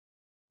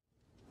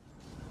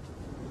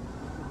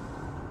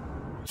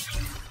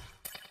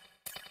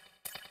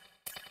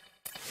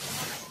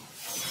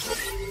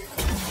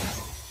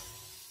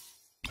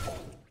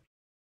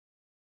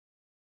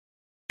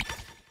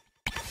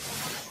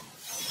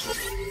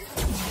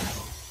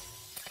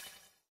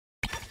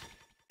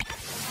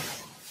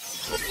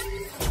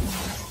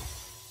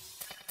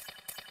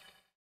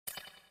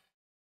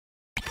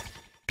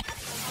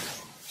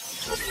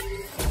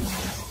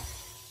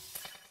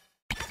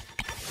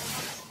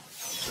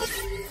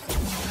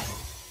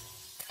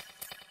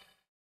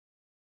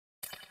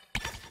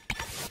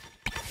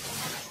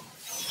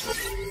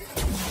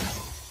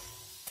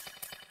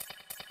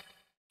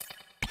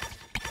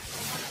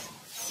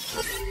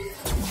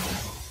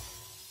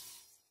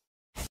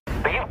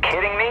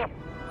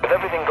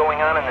Everything going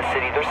on in the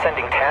city, they're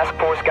sending task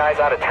force guys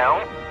out of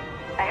town?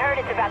 I heard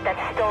it's about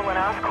that stolen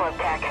Oscorp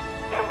tech.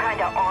 Some kind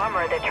of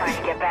armor they're trying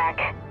to get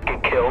back.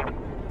 Get killed?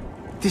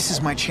 This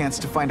is my chance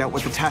to find out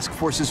what the task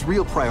force's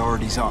real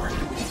priorities are.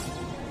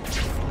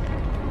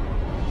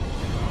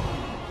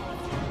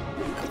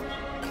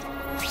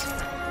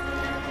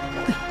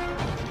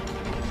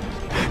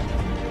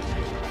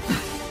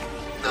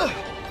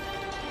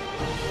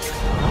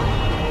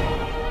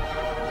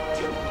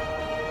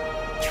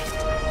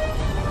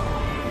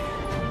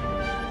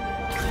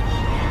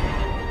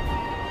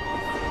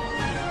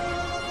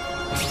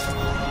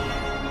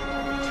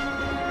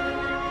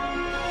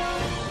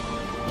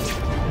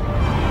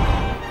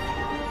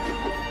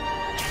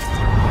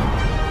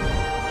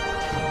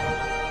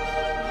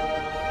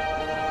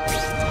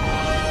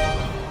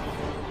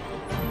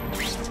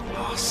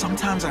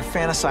 Sometimes I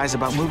fantasize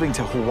about moving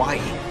to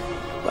Hawaii,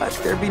 but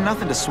there'd be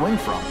nothing to swing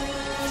from.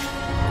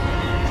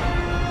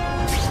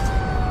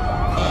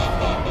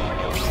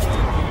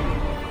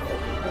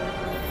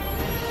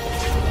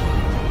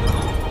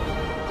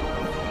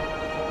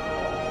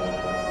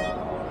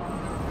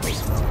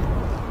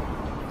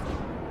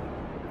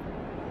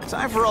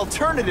 Time for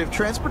alternative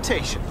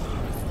transportation.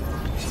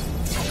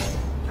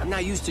 I'm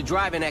not used to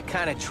driving that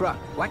kind of truck.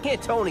 Why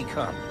can't Tony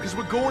come? Because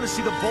we're going to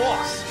see the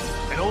boss.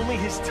 And only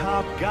his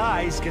top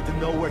guys get to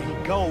know where he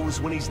goes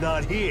when he's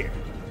not here.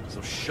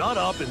 So shut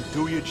up and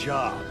do your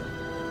job.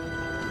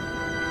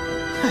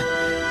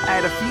 I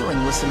had a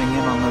feeling listening in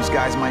on those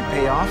guys might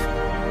pay off.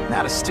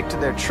 Now to stick to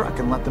their truck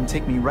and let them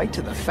take me right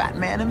to the fat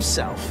man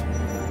himself.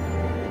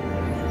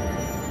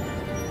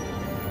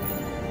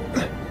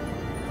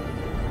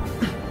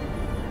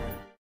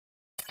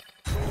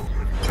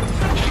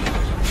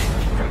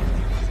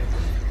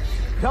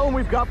 Tell him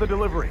we've got the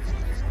delivery.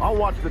 I'll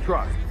watch the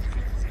truck.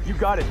 You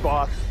got it,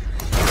 boss.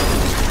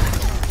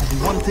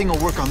 Only one thing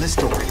will work on this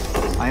door.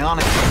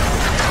 Ionic.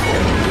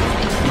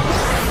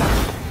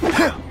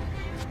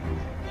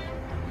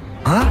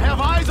 Huh? Have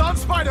eyes on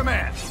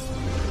Spiderman!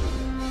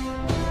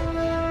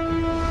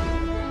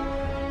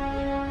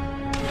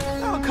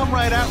 That'll come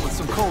right out with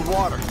some cold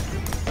water.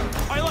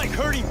 I like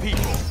hurting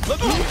people.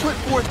 You put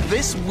forth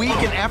this weak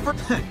an effort?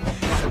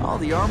 All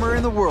the armor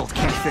in the world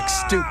can't fix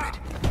stupid.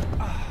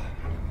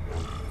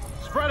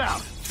 Spread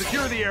out.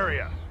 Secure the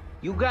area.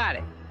 You got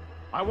it.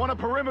 I want a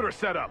perimeter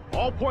set up.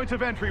 All points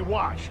of entry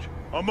watched.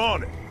 I'm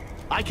on it.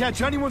 I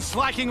catch anyone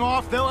slacking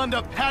off, they'll end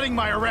up padding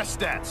my arrest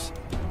stats.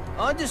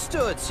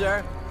 Understood,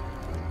 sir.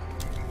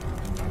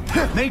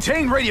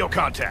 Maintain radio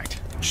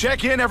contact.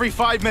 Check in every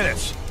 5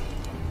 minutes.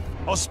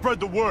 I'll spread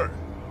the word.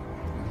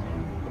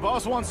 The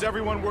boss wants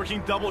everyone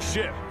working double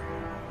shift.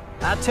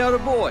 I'll tell the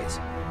boys.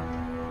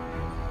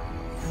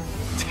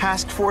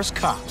 Task force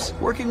cops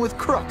working with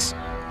crooks.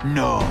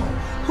 No.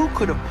 Who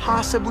could have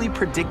possibly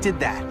predicted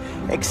that?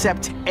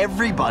 Except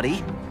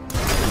everybody.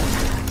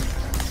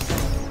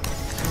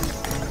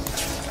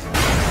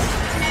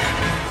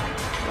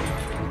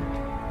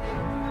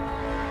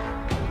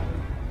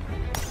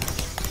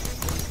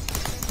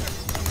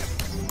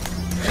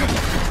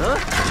 Huh?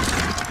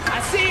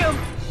 I see him!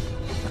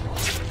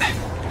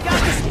 Got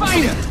the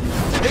spider!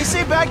 They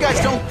say bad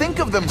guys don't think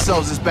of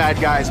themselves as bad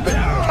guys, but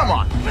come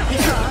on.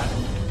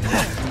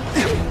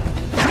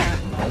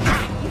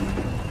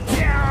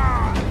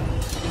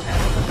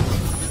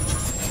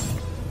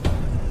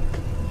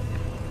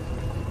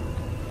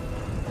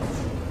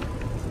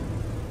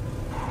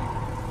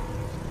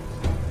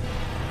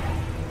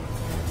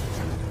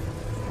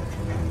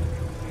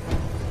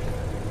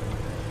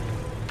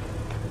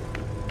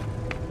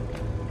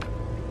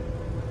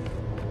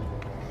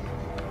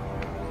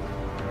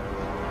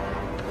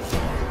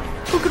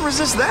 Who can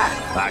resist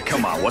that? Ah,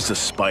 come on, what's a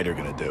spider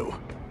gonna do?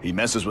 He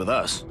messes with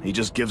us. He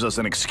just gives us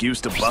an excuse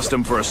to bust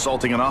him for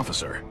assaulting an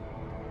officer.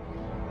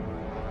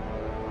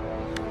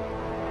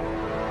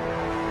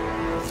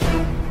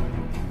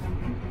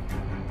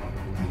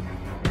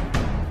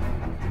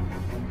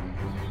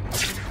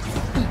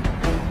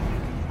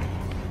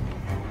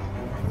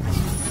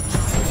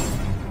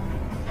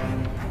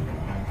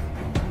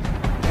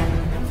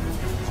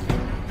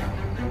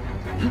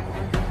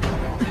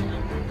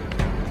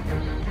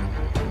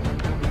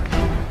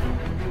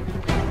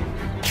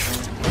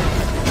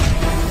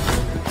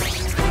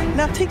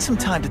 Now take some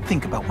time to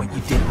think about what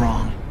you did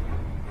wrong.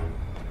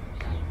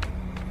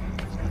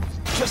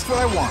 Just what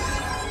I want.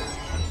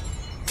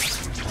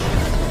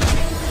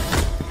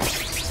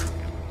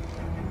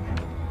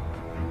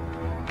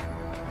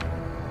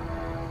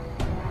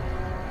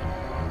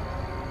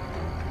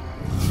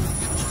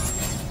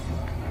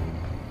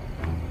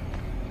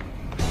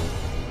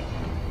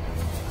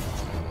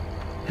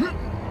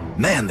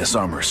 Man, this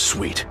armor's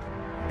sweet.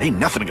 Ain't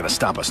nothing gonna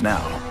stop us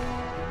now.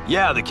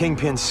 Yeah, the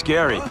Kingpin's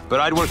scary, but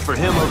I'd work for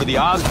him over the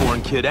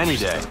Osborn kid any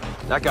day.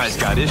 That guy's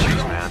got issues,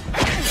 man.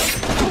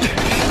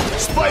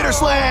 Spider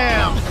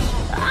Slam!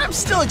 I'm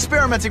still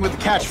experimenting with the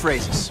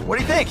catchphrases. What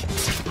do you think?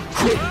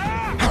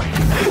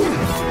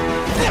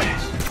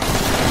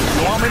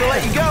 You want me to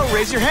let you go?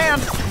 Raise your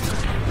hand.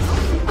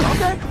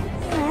 Okay.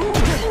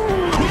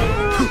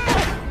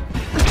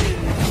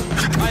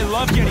 I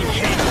love getting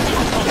hit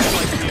with punks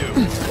like you.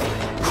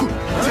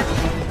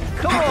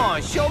 Come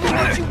on, show me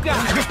what you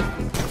got.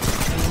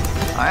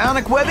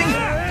 Ionic webbing?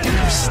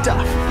 Your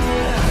stuff.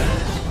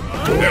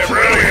 It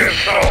really is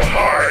so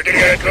hard to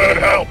get good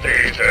help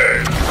these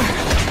days.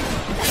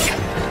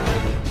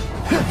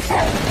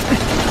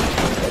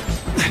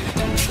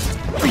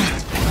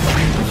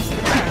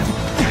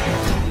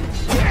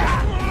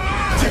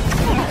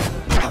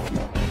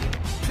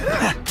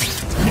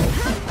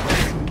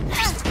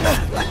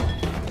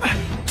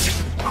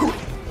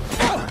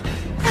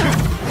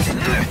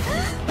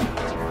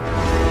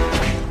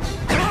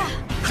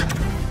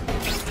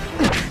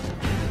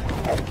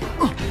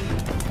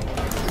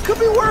 Could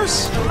be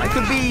worse. I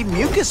could be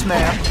Mucus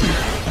Man.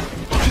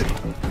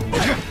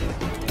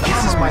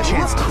 This is my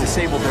chance to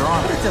disable their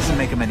armor. It doesn't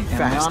make them any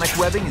faster. Ionic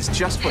webbing is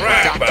just what the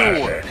doctor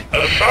ordered.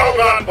 Assault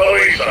on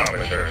police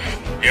officers.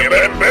 You've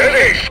been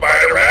busy,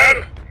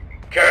 Spider-Man.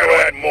 Care to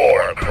add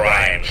more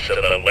crimes to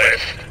the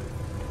list?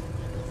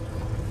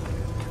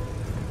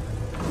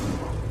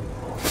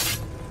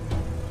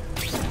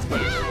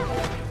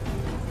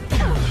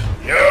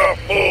 You're a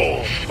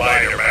fool,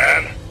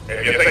 Spider-Man.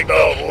 If you think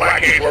those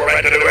lackeys were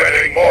meant to do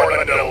anything more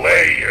than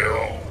delay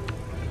you.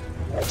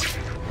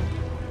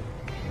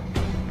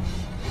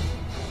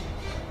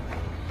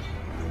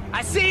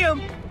 I see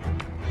him.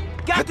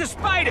 Got the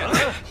spider.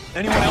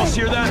 Anyone else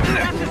hear that?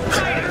 Got the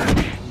spider.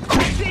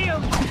 I see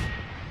him.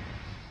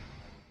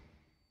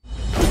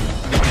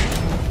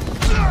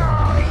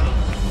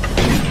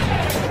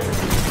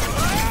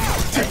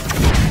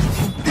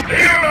 Do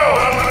you know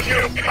how much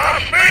you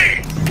cost me?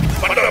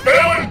 But the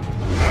villain?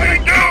 I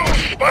do,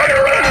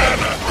 Spider-Man!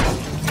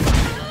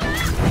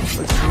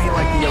 Looks to me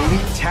like the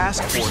elite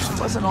task force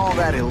wasn't all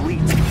that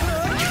elite.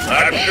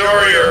 I'm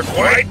sure you're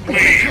quite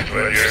pleased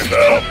with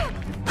yourself,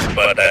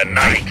 but the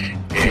night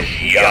is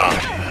young.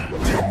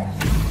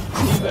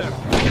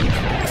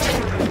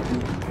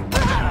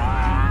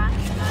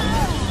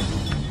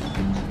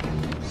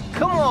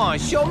 Come on,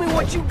 show me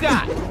what you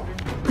got.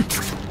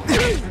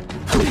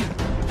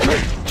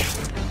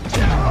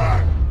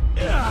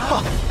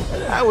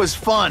 That was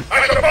fun.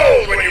 I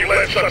suppose when you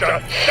live such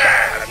a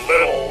sad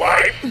little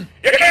life,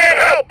 you can't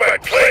help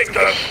but cling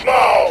to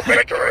small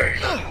victories.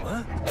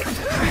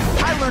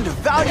 I learned a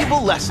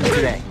valuable lesson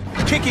today.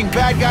 Kicking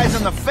bad guys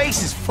in the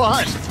face is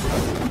fun.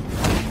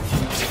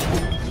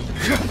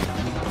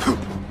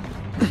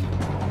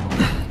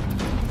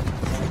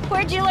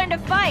 Where'd you learn to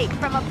fight?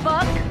 From a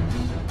book?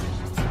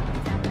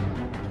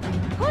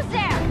 Who's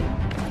there?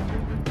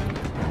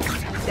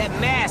 That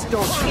mask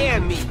don't scare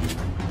me.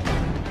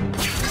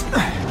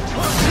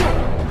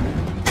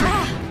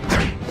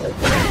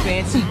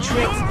 Fancy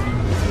tricks?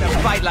 Gonna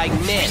fight like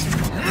men.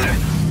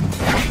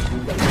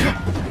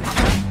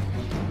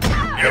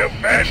 You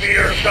fancy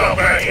yourself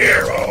a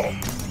hero.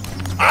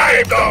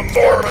 I've done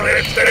more for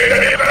this city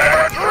than you could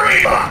ever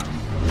dream of.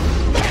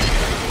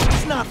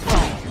 It's not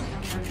fun.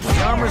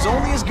 The armor's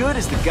only as good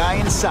as the guy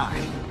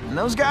inside. And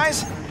those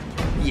guys?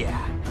 Yeah,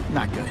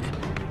 not good.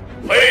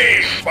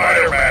 Please,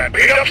 Spider-Man,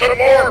 beat up some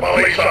more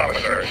police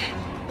officers.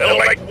 They'll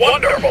make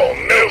wonderful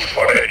news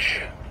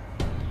footage.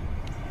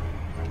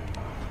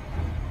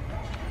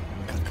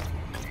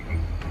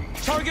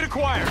 Target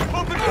acquired.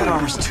 Open That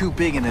armor's too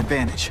big an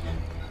advantage.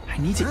 I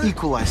need to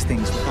equalize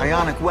things with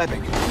ionic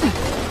webbing.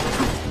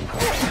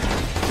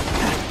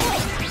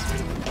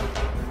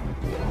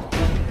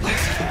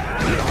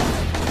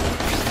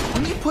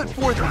 When you put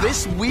forth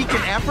this weak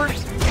an effort,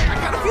 I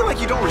kinda feel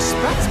like you don't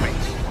respect me.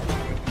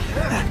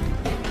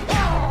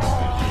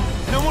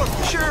 No more.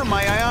 Sure,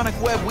 my ionic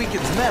web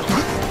weakens metal.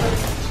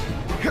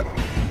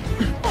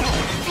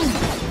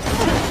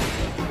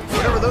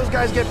 Whatever those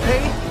guys get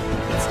paid,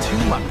 it's too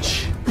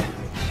much.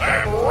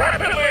 I'm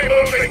rapidly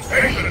losing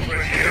patience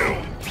with you,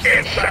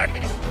 insect.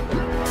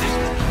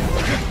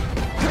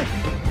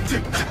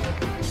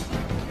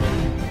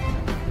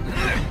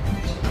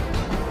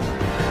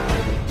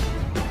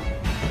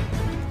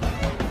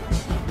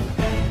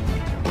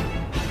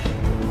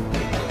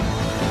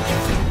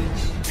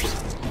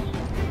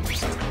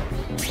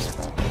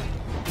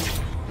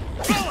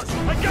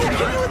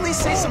 Can you at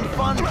least say some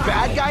fun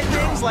bad guy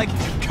things like,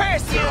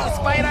 "Curse you,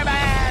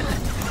 Spider-Man"?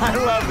 I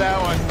love that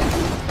one.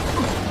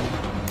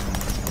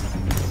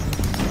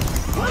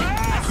 I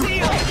see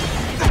him.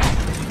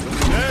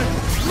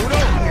 You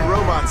don't need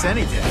robots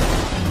any day.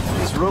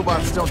 These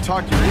robots don't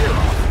talk your ear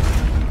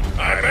off.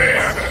 I may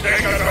have to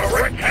take a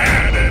direct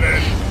hand in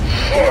this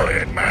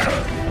sordid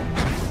matter.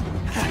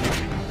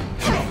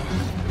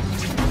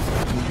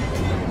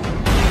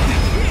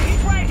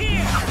 He's right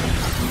here.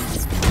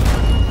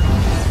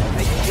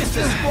 Hey, you just a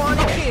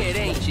scrawny kid,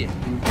 ain't you?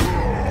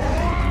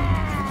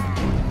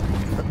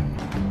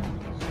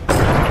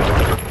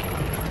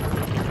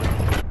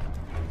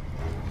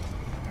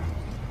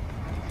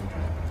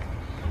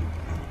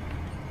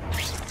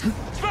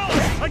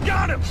 I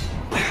got him!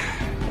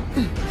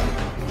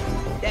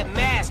 That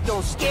mask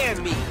don't scare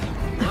me.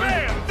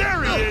 Bam!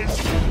 There he is!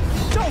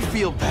 Don't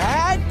feel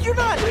bad. You're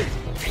not.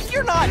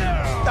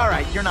 All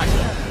right, you're not.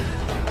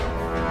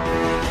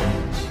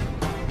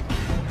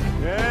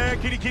 Yeah,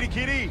 kitty, kitty,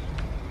 kitty.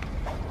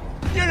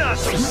 You're not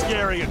so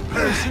scary in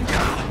person.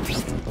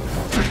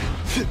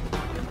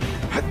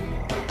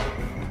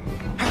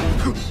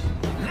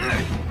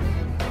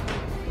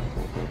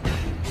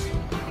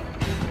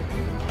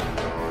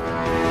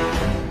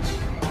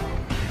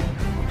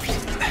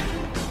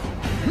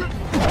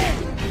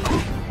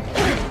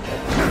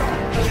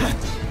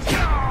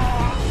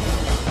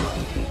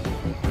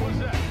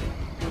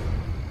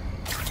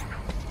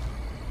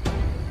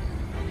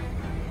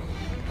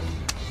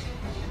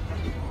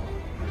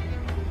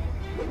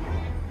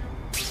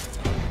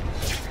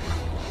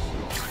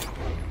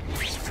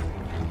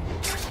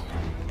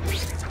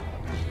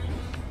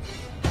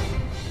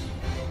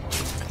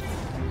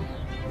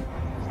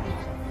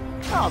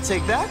 I'll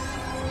take that.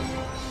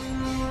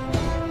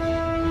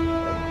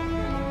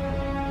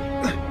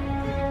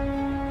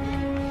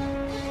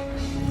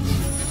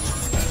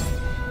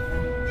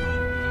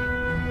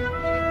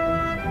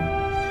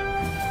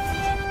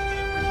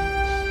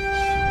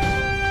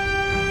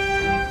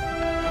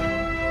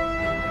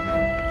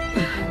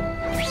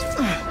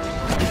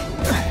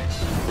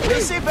 They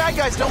say bad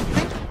guys don't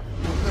think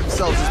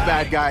themselves as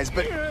bad guys,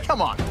 but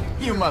come on,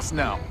 you must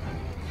know.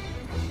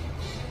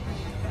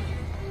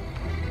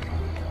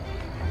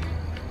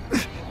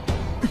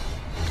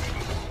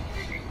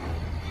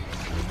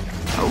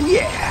 Oh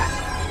yeah!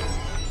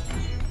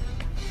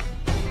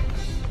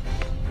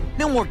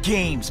 No more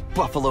games,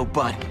 Buffalo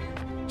Bud.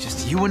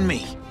 Just you and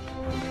me.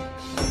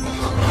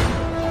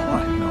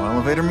 What, no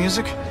elevator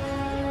music?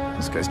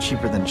 This guy's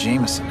cheaper than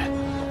Jameson.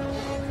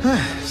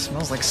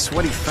 Smells like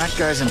sweaty fat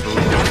guys and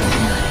burritos in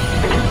here.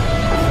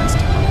 Offense to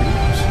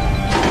burritos.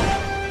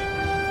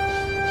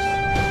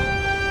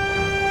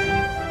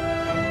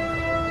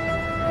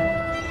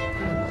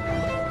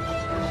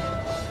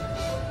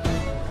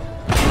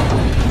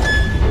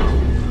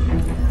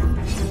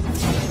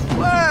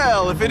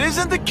 Well, if it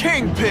isn't the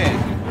Kingpin!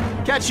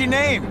 Catchy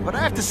name, but I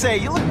have to say,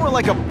 you look more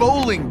like a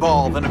bowling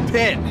ball than a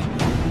pin.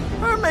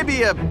 Or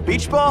maybe a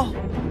beach ball?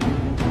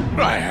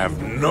 I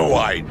have no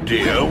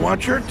idea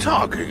what you're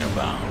talking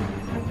about.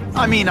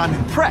 I mean, I'm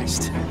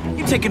impressed.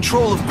 You take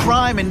control of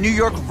crime in New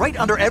York right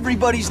under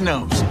everybody's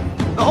nose.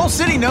 The whole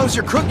city knows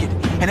you're crooked,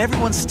 and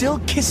everyone still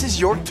kisses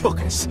your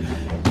tuchus.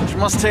 Which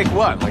must take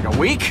what, like a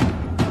week?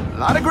 A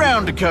lot of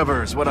ground to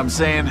cover is what I'm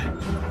saying.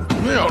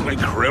 The only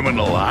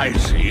criminal I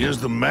see is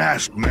the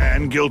masked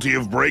man guilty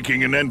of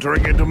breaking and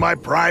entering into my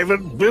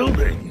private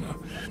building.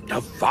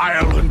 A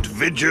violent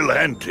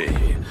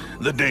vigilante.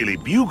 The Daily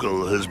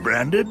Bugle has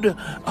branded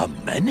a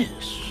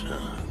menace.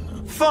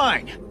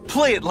 Fine,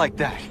 play it like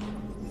that.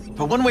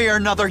 But one way or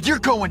another, you're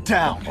going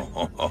down.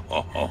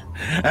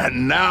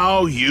 And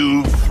now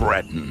you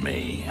threaten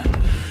me.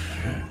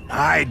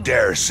 I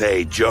dare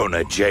say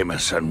Jonah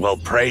Jameson will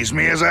praise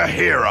me as a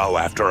hero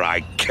after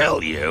I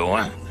kill you.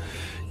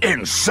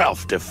 In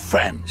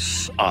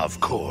self-defense, of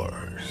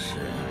course.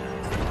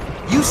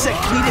 You set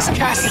Cletus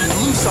Cassidy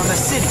loose on the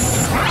city.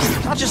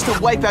 Not just to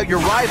wipe out your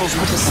rivals,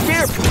 but to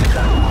scare people.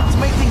 To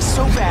make things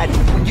so bad,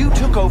 when you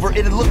took over,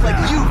 it'd look like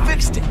you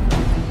fixed it.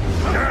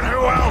 And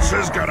who else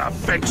is gonna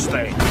fix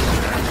things?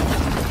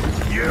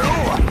 You?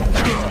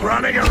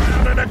 Running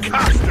around in a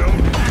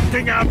costume,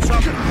 acting out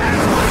some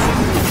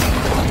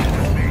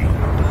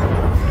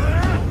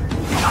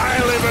I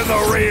live in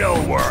the real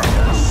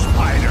world,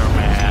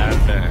 Spider-Man.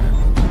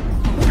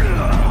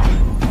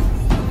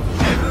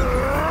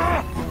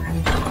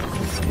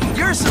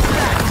 You're so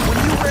bad when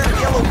you wear a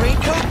yellow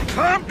raincoat.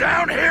 Come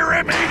down here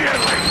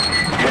immediately!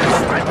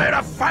 Yes, I made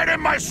a fight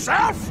him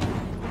myself!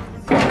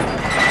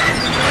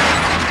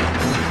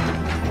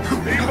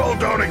 People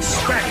don't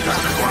expect a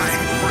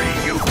crime-free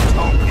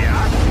utopia.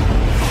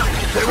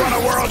 They want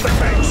a world that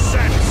makes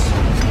sense,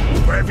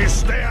 where if you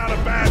stay out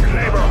of bad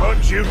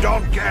neighborhoods, you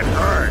don't get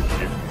hurt.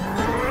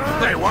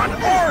 They want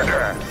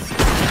order.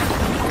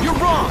 You're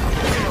wrong.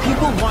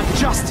 People want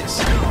justice.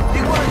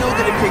 They want to know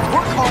that if they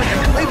work hard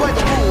and play by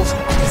the rules,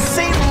 the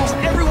same rules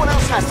everyone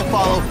else has to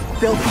follow,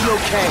 they'll be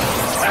okay.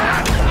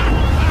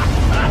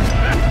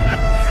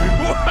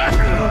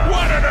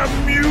 What an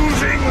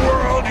amusing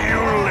world you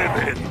live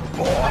in,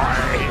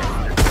 boy!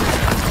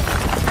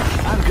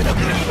 I'm gonna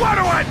be... What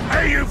do I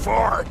pay you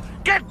for?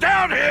 Get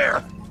down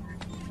here!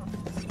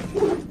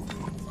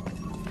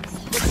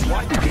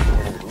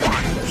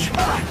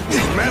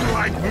 Men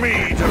like me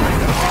to make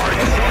the hard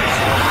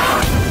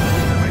choices.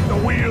 To make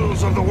the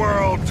wheels of the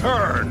world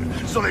turn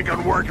so they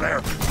can work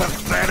their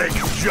pathetic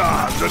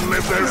jobs and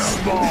live their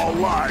small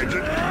lives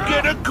and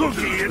get a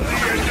cookie at the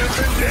end of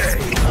the day.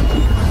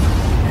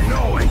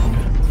 Knowing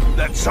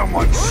that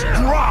someone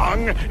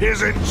strong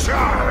is in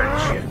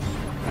charge.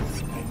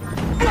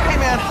 Hey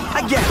man,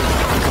 I get it.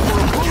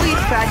 You're a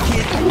bullied fat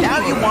kid, and now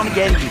you want to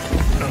get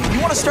even. You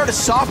want to start a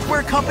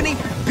software company?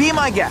 Be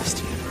my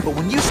guest. But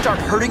when you start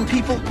hurting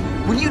people,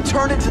 when you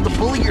turn into the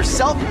bully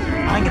yourself,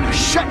 I'm gonna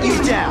shut you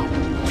down.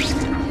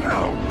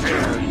 How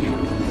dare you?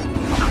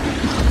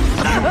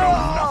 You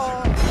know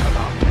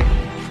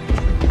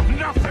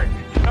nothing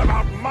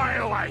about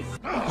my life.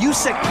 You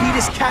set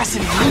Cletus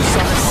Cassidy loose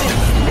on the city.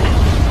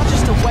 Not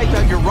just to wipe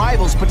out your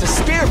rivals, but to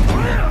scare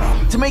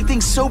people. To make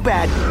things so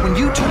bad, when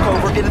you took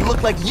over, it'd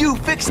look like you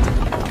fixed it.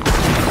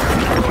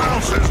 Who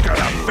else is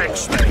gonna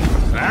fix me?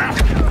 Huh?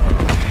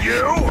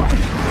 You?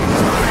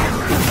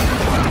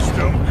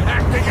 Costume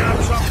acting out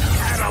some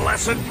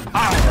adolescent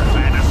power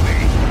fantasy.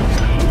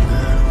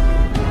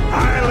 I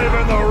live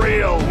in the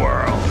real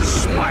world,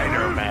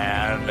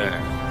 Spider-Man.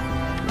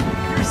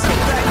 You're so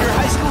bad your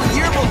high school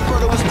yearbook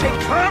photo was taken.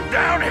 Come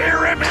down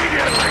here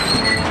immediately!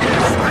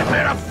 Yes, I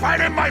made a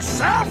fight him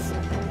myself!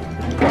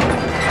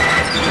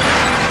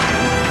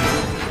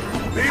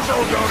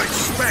 People don't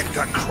expect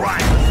a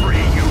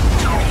crime-free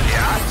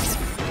utopia.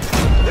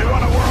 They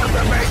want a world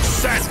that makes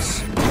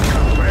sense.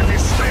 Where if you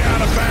stay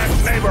out of bad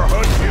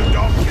neighborhoods, you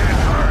don't get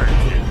hurt.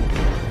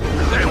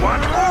 They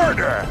want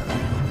order.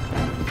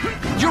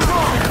 You're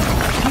wrong!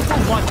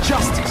 People want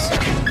justice.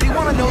 They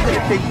want to know that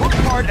if they work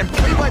hard and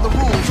play by the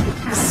rules,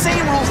 the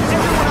same rules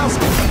everyone else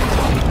can.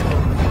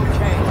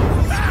 Okay.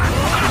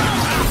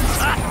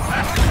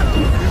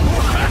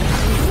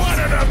 What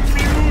an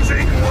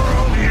amusing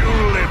world you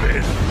live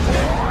in,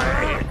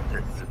 boy!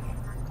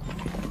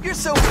 You're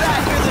so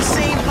fat, you're the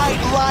same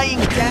height lying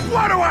down.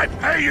 What do I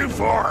pay you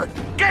for?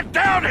 Get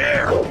down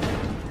here!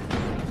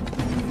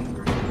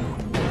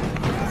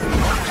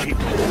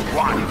 People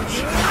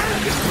watch.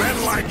 It's men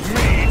like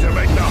me to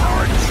make the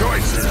hard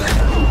choices.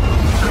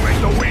 To make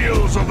the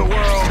wheels of the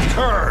world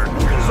turn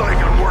so they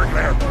can work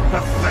their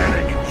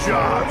pathetic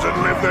jobs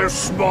and live their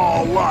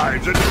small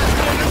lives and get a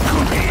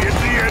cookie at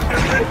the end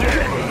of the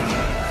day.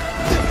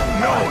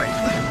 Knowing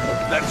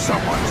that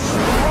someone's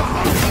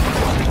strong.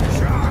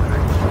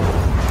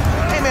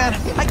 Hey man,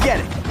 I get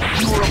it.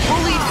 You were a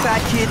bullied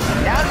fat kid,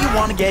 and now you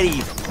want to get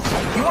even.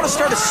 You want to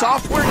start a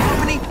software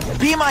company?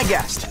 Be my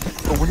guest.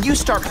 But when you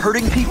start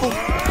hurting people,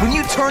 when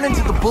you turn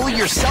into the bully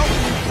yourself,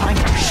 I'm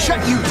gonna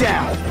shut you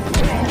down.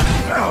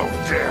 How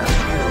dare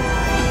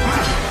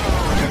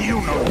you? You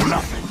know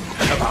nothing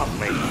about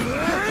me.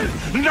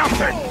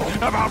 Nothing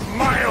about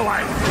my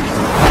life.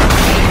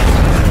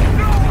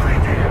 No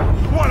idea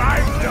what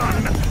I've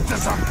done to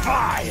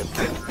survive.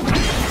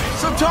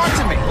 So talk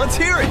to me. Let's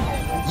hear it.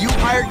 You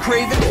hired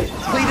Craven,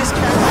 Cletus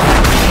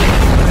Cassidy.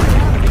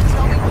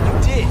 Tell me what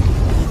you did.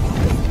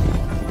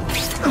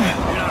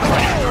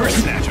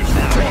 Snatchers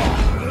now.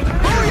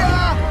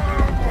 Booyah!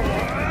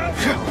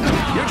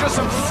 You're just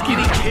some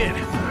skinny kid.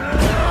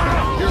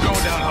 You're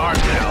going down hard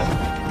now.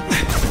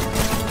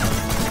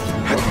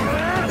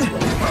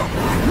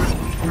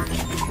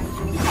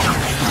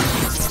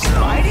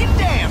 Mighty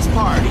dance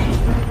party.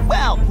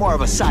 Well, more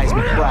of a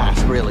seismic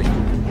blast, really.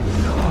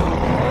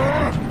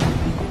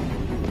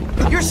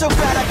 You're so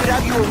fat I could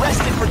have you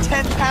arrested for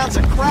 10 pounds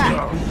of crack.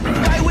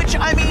 By which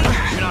I mean...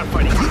 You're not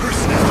fighting Cooper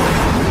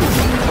Snatchers.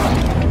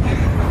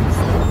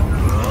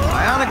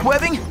 Bionic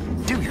webbing?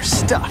 Do your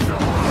stuff. It's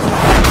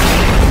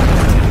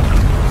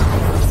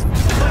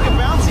like a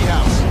bouncy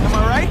house, am I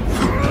right?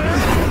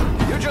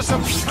 You're just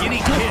some skinny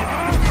kid.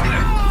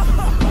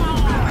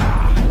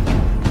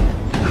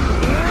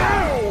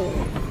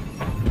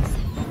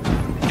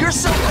 You're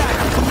so fat,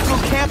 when you go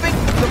camping,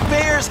 the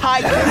bears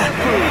hide cat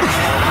food.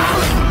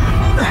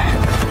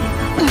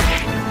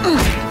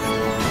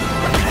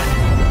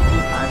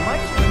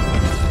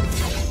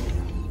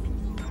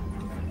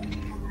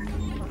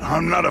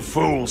 I'm not a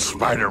fool,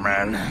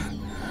 Spider-Man.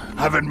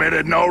 I've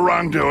admitted no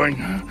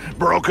wrongdoing,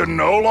 broken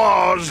no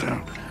laws.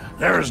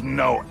 There's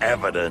no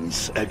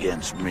evidence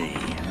against me.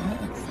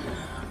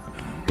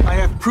 I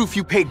have proof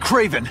you paid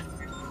Craven.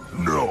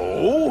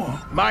 No,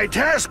 my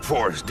task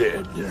force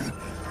did.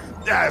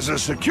 As a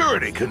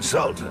security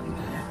consultant.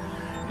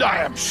 I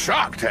am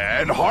shocked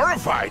and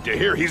horrified to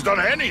hear he's done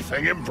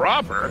anything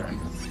improper.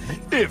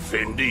 If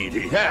indeed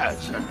he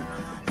has.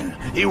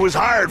 He was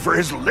hired for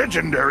his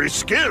legendary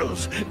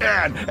skills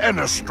and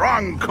a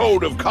strong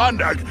code of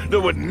conduct that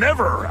would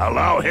never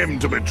allow him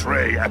to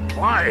betray a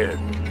client.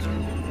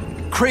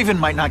 Craven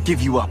might not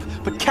give you up,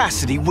 but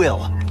Cassidy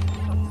will.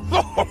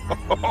 A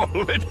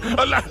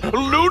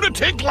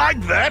lunatic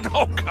like that?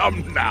 Oh,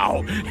 come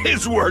now.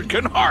 His word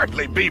can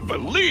hardly be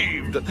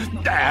believed.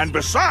 And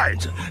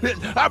besides,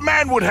 a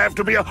man would have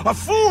to be a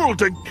fool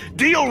to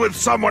deal with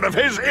someone of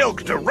his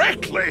ilk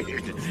directly.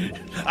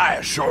 I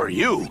assure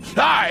you,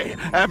 I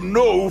am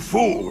no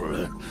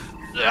fool.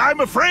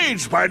 I'm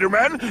afraid,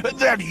 Spider-Man,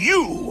 that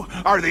you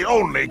are the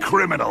only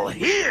criminal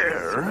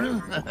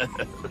here.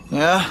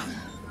 Yeah?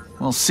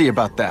 We'll see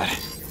about that.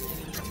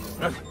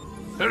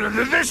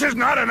 This is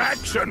not an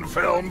action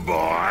film,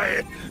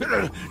 boy.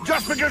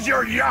 Just because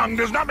you're young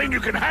does not mean you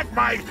can hack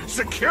my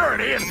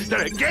security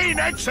and gain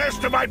access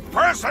to my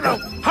personal...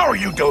 How are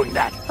you doing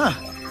that? Huh.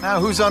 Now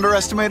who's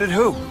underestimated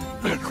who?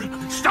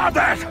 Stop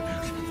that!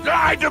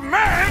 I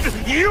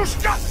demand you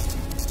stop!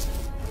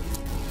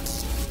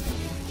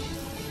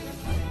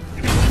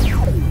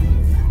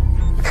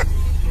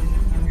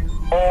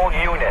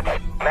 All units.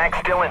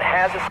 Max Dillon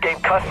has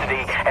escaped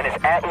custody and is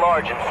at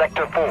large in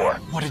Sector 4.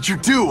 What did you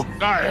do?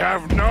 I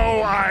have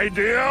no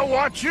idea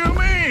what you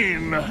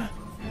mean.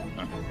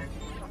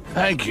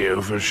 Thank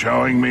you for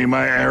showing me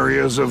my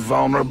areas of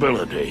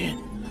vulnerability.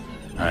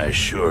 I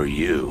assure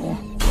you,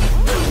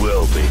 they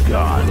will be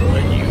gone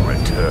when you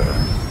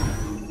return.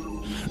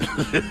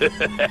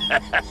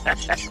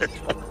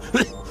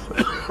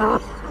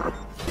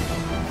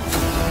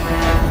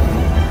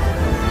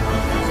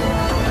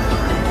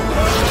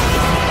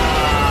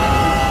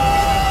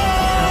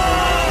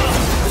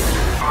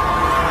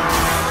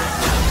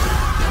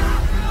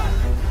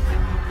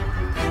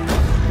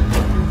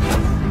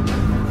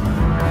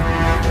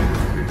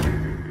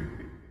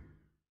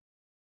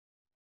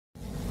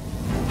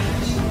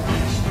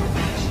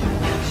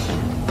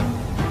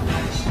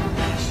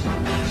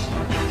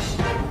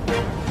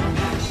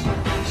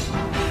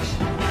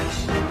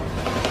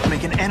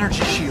 Make an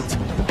energy shield.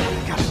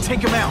 Gotta take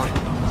him out.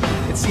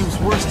 It seems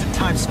worse in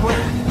Times Square.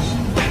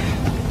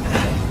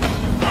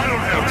 I don't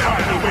have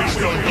time to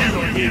waste on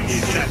you,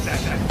 insect.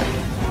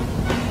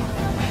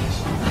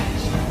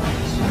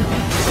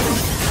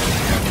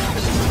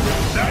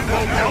 That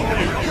won't help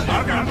you.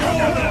 I've got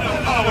more than the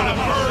power to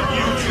burn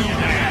you to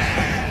death.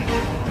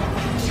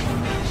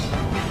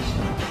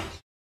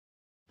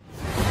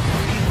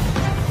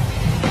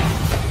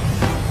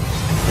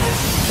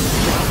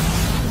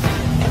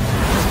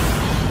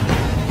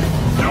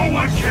 No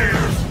one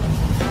cares.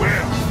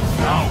 Well,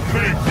 I'll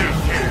make them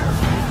care.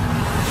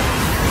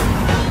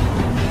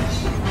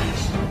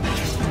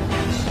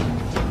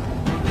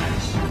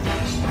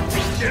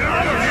 Get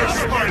out of here,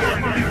 Spider,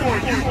 before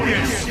you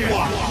get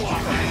squashed.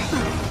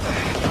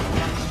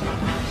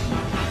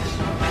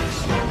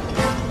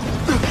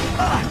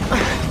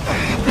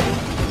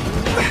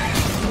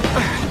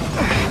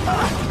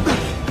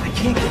 I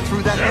can't get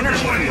through that energy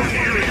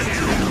field.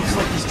 Looks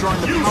like he's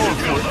drawing the power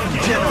cord from the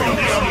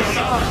generator.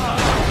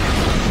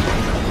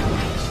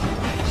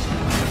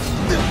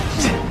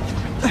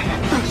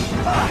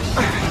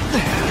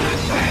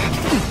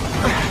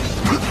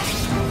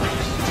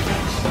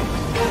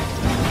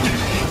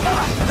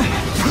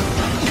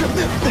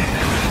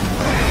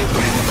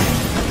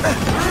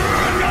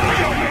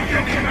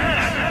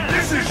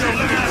 This is your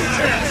last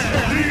chance.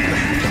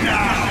 Leave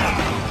now.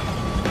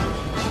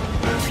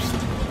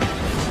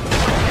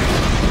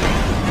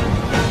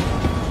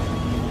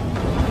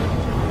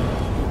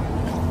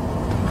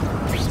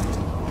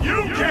 You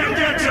can't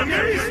get to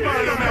me,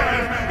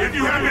 Spider-Man! If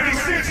you have any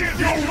sense,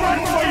 you'll run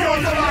for your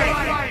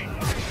life!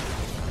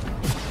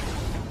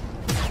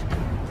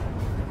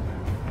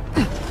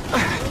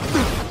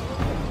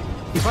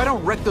 If I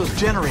don't wreck those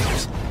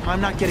generators,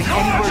 I'm not getting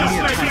anywhere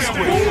near Times Just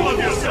Square. making a fool of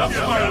yourself,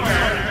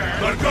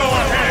 Spider-Man! But go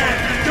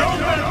ahead!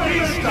 Don't let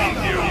me stop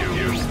you!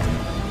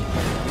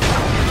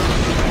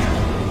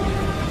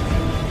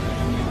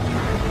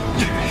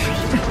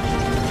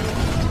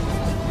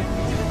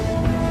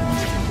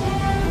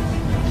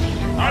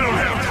 I don't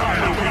have time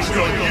to waste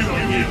on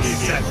you,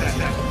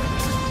 insect.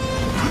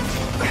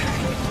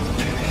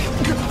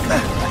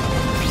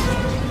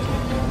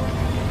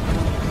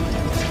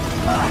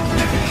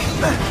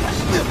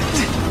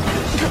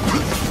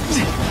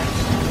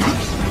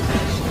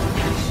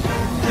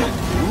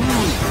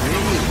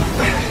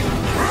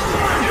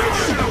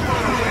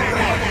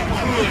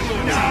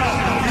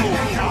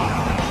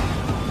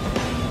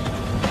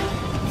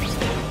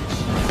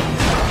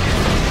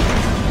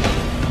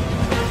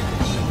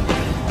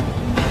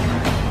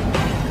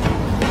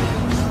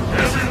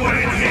 Everyone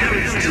in here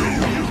is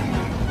doomed.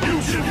 You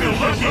should feel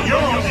lucky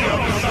you're on the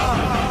other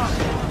side.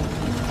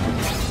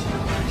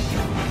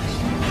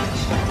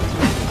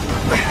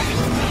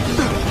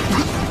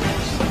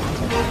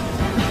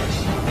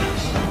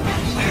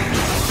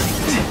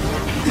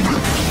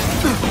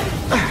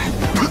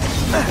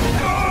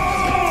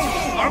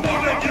 I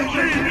won't let you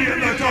leave me in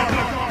the dark!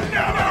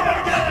 Never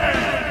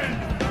again!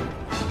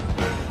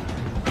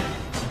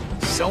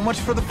 So much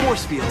for the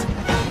force field.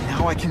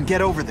 Now I can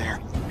get over there.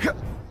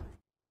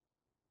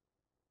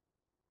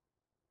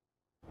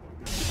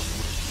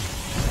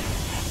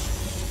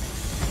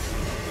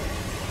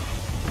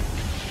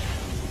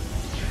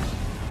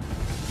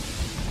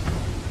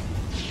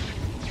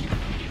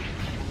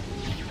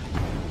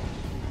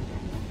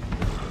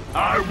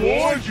 I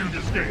warned you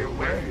to stay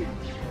away.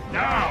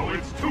 Now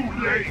it's too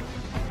late.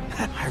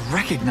 I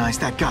recognize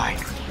that guy.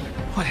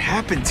 What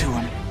happened to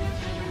him?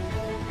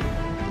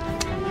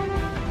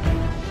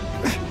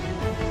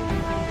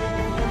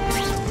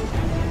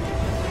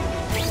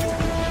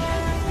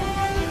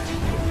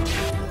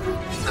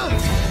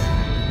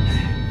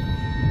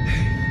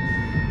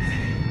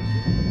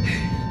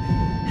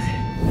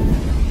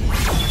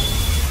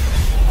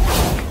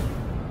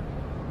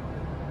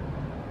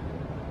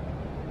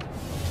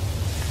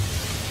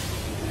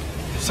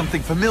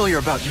 Something familiar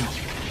about you.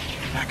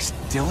 Max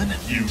Dillon?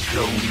 You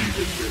don't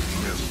even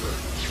remember.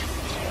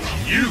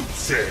 You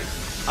said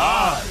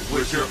I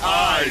was your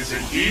eyes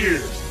and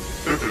ears.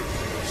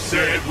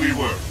 Said we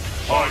were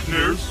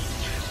partners.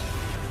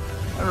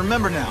 I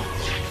remember now.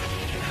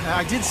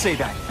 I did say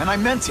that, and I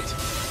meant it.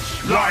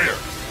 Liar!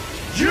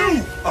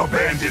 You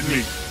abandoned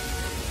me!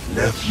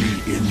 Left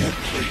me in that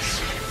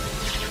place.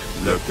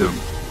 Let them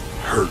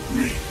hurt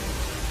me.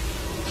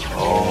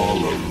 All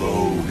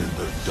alone in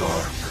the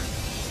dark.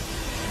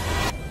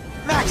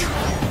 Max,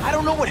 I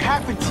don't know what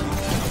happened to you.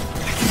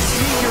 I can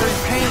see you're in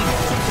pain,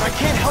 but I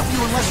can't help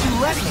you unless you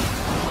let me.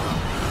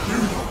 You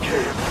don't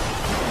care.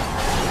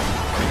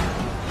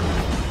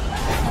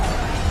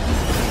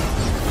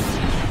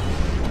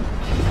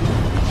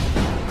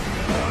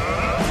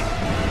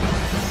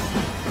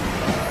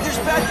 There's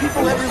bad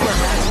people everywhere,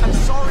 Max. I'm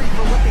sorry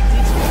for what they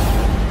did to you,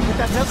 but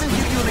that doesn't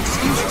give you an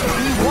excuse to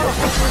be one of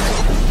them.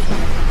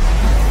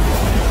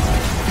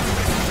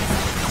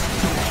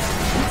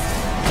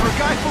 For a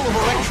guy full of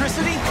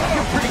electricity,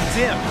 you're pretty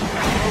dim.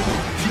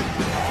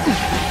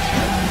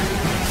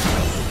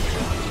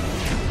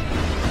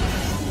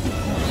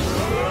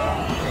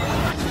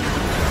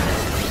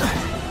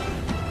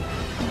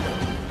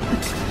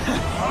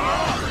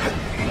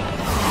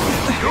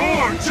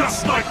 You're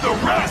just like the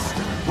rest!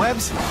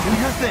 Webbs, do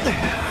your thing.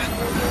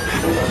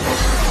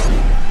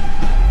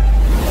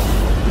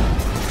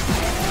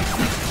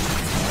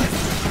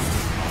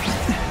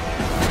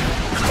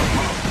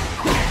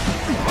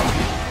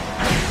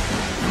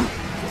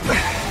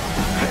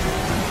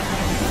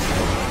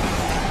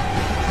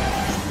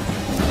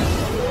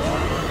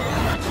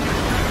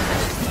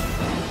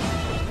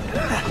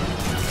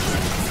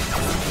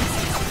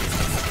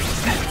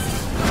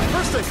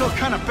 First I felt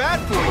kind of bad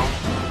for you.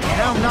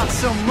 Now not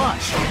so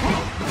much.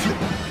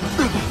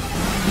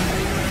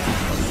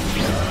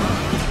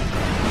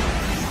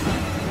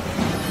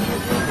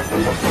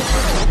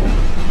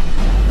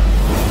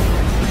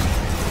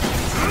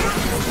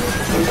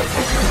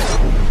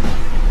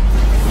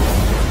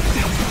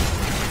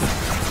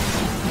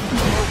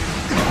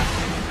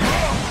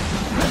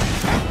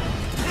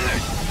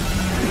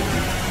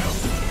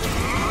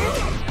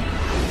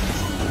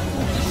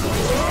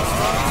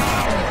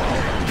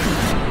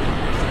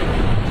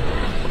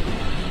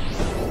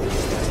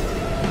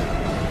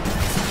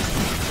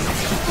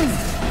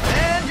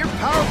 And your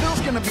power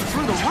bill's gonna be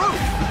through the roof.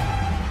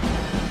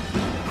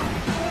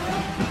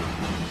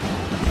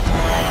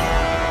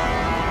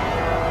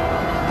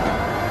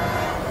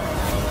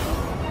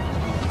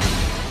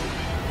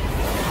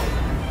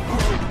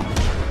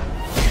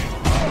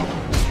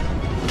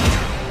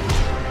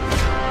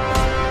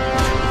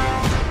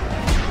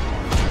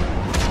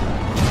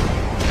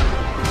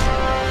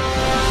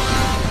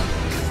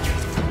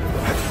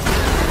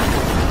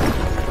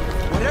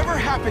 Whatever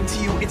happened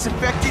to you, it's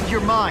affected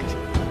your mind.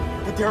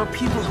 But there are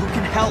people who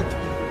can help.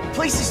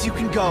 Places you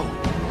can go.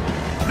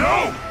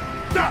 No!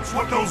 That's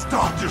what those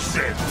doctors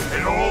said,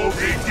 and all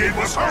they did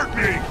was hurt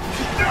me!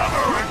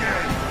 Never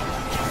again!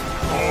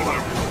 All I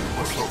wanted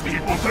was for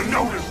people to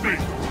notice me!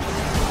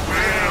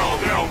 Well,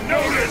 they'll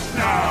notice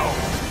now!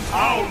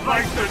 I'll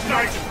light the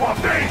night while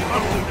they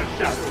huddle in the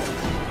shadows!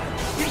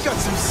 You've got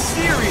some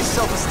serious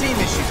self-esteem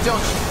issues, don't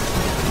you?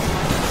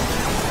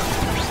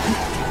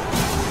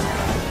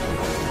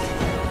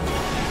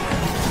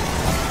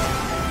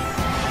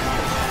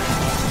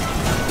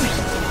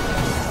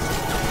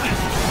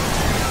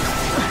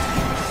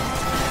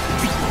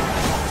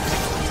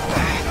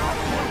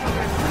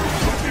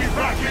 Put me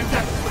back in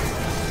that place!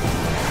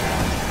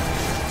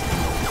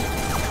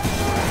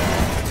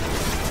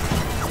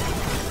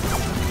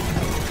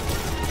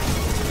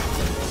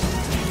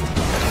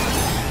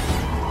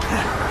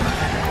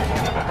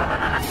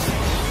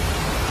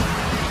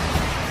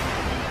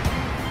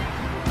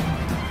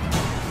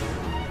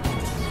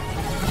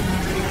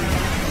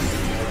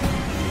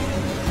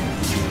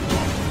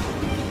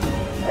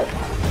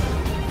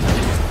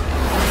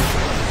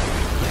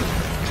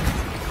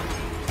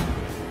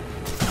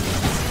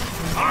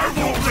 I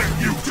won't let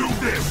you do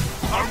this!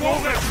 I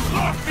won't let you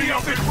lock me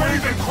up in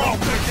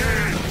Ravencroft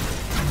again!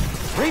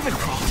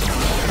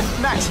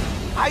 Ravencroft? Max,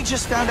 I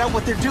just found out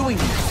what they're doing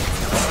here.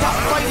 Stop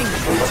fighting them.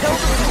 Tell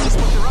the police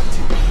what they're up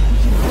to. We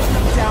can put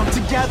them down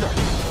together.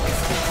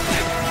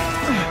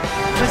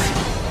 Listen,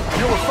 I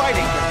know we're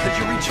fighting, but could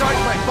you recharge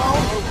my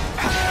phone?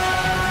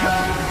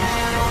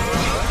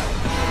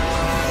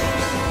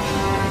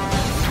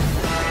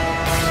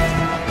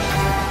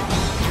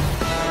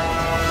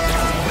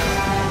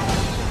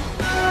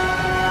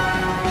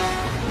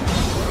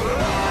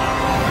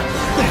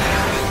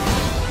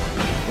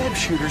 Web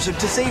shooters are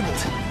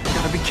disabled.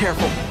 Gotta be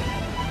careful.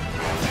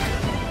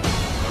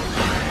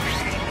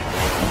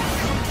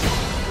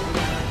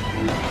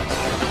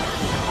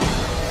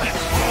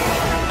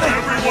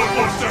 Everyone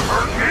wants to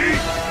hurt me?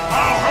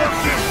 I'll hurt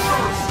them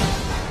first!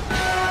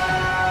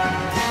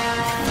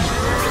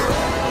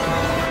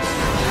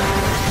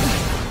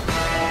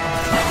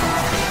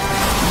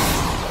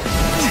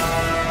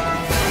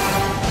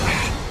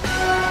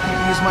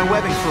 Can't use my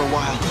webbing for a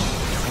while.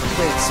 Gotta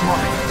play it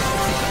smart.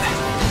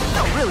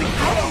 No, really,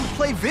 how do you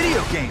play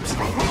video games?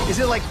 Is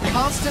it like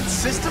constant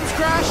systems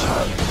crash?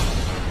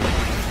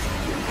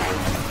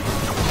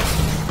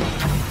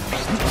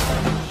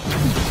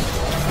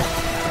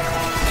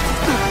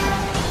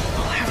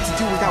 I'll have to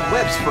do around without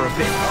webs for a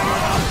bit.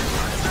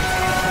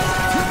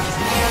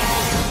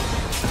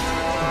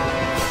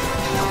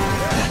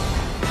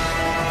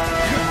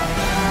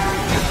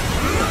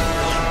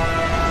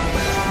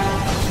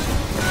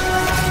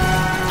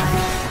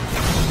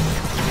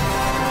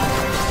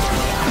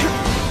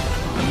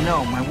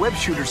 No, my web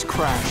shooter's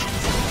crashed.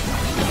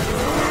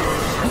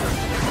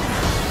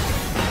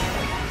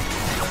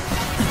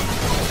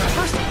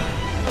 First,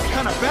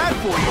 kind of bad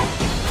for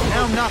you.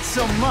 Now, not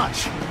so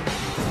much.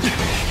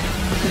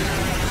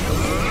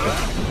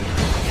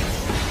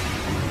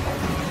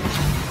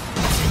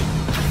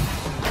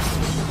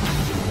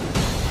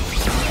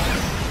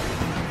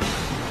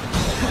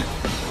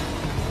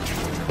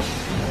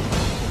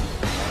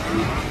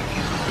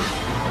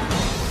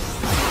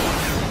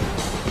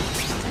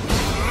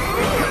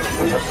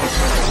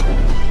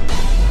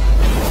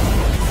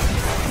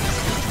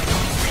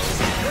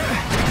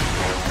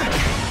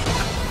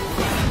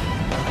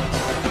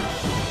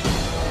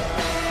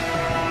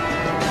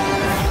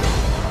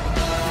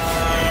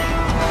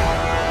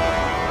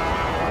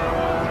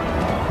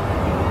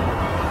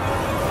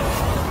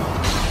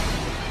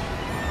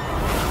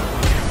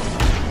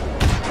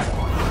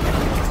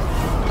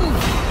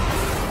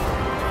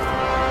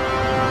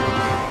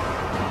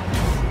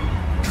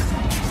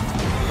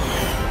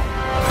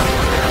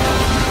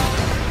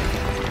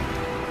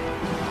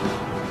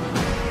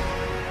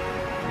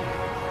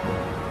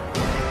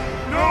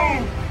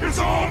 It's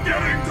all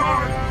getting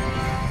dark!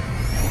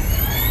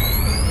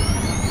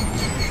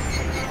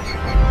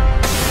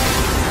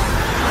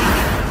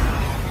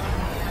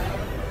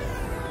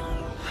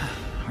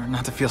 Hard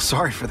not to feel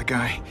sorry for the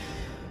guy.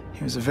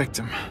 He was a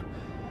victim.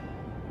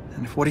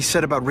 And if what he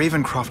said about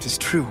Ravencroft is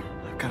true,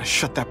 I've got to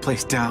shut that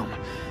place down.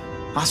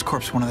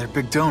 Oscorp's one of their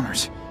big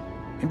donors.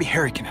 Maybe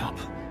Harry can help.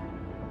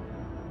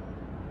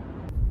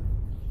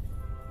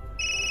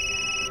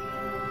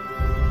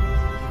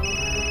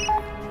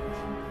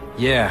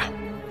 Yeah.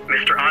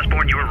 Mr.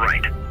 Osborn, you were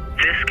right.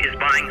 Fisk is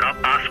buying up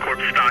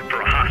Oscorp stock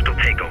for a hostile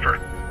takeover.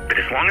 But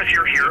as long as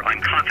you're here, I'm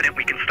confident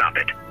we can stop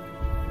it.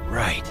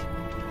 Right.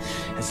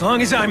 As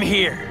long as I'm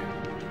here.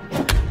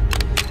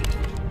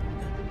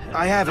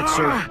 I have it,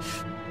 sir.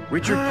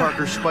 Richard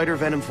Parker's spider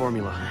venom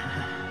formula.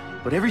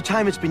 But every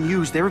time it's been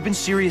used, there have been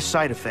serious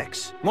side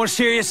effects. More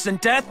serious than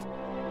death?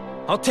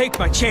 I'll take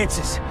my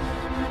chances.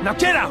 Now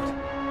get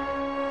out!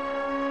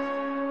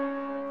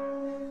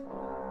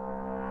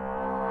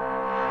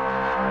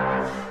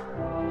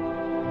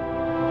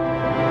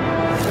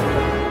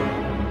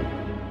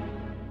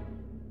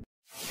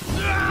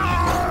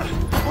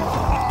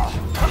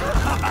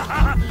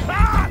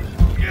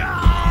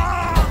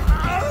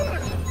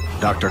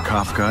 Dr.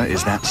 Kafka,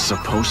 is that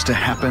supposed to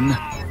happen?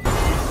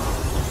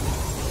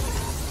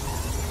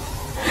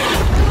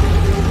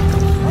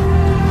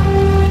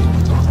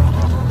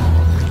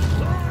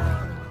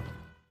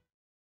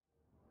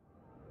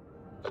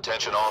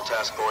 Attention all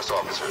task force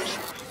officers.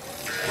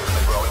 Given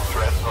the growing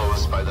threat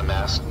posed by the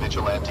masked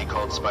vigilante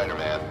called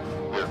Spiderman,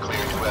 we are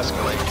cleared to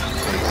escalate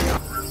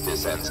phase.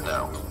 This ends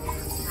now.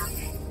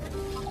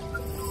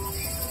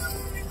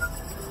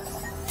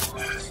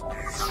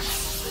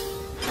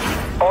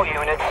 All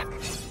units,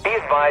 be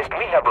advised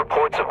we have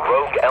reports of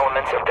rogue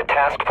elements of the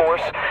task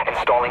force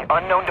installing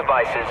unknown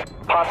devices,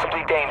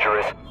 possibly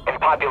dangerous, in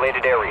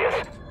populated areas.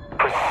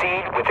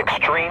 Proceed with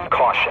extreme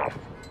caution.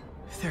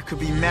 There could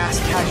be mass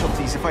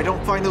casualties if I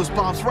don't find those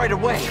bombs right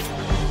away.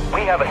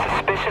 We have a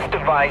suspicious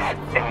device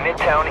in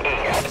Midtown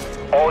East.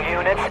 All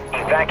units,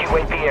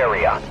 evacuate the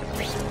area.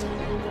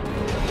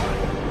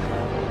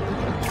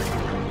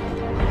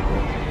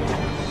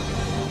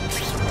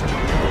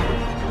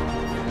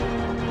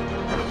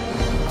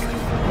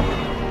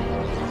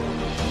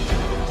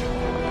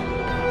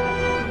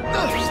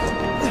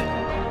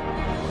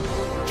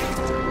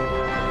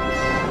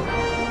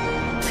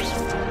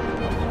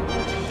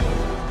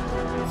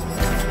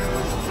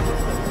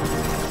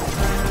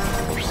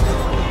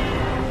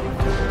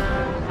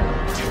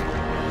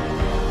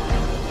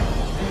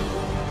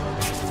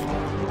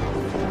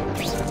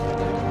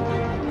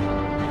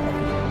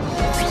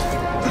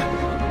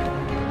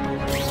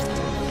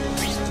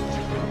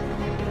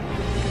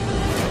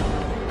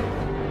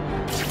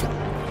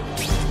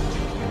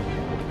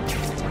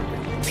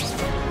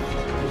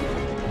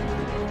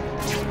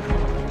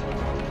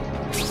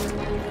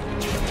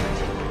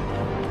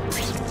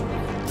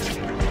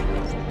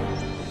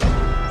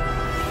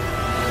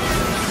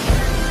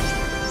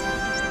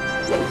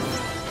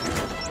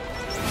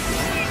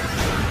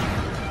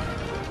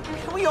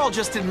 All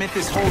just admit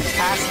this whole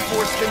task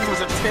force thing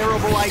was a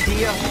terrible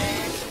idea?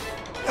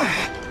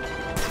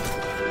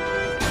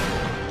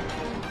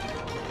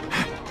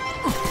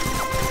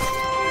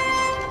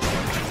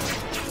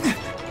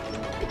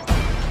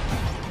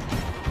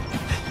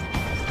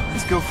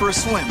 Let's go for a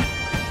swim.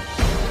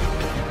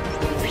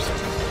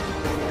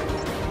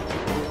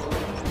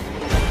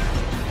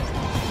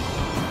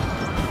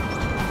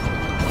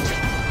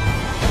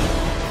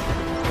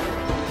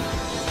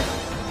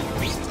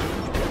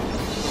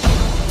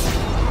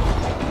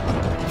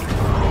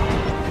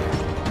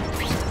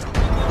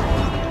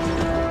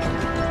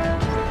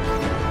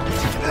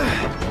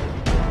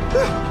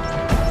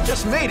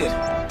 Just made it.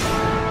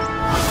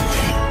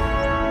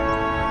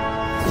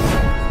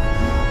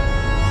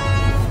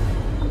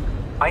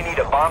 I need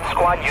a bomb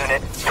squad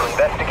unit to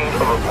investigate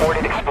a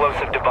reported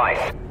explosive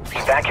device.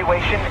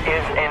 Evacuation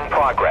is in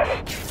progress.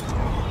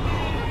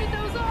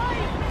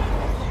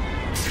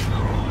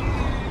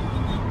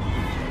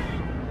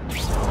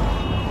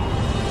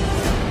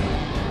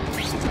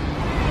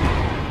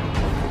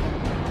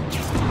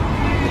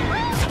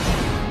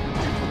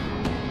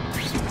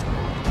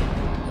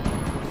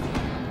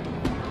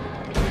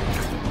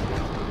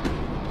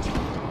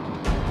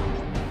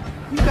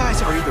 You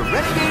guys are either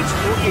renegades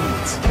or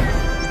idiots.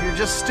 If you're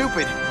just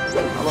stupid,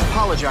 I'll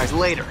apologize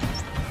later.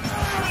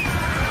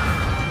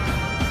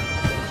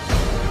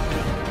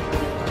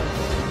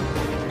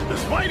 The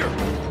spider!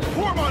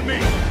 Form on me!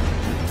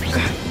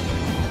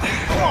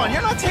 Come on,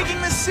 you're not taking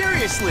this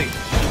seriously.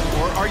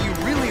 Or are you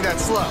really that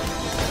slow?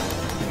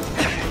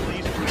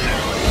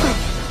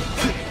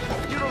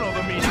 You don't know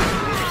the meaning of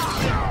this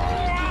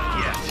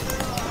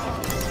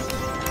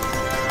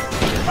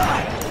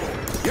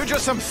yet. You're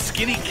just some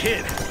skinny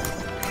kid.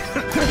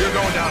 You're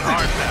going down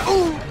hard now.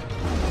 Ooh!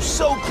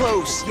 So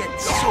close,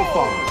 yet so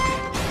far.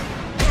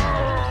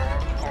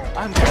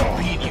 I'm gonna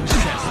beat you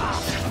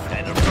senseless.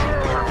 And it'll be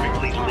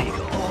perfectly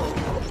legal.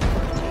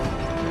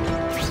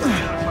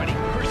 I'm fighting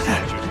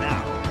personages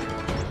now.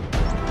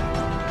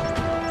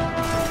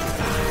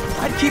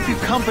 I'd keep you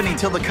company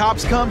till the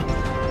cops come,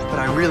 but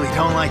I really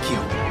don't like you.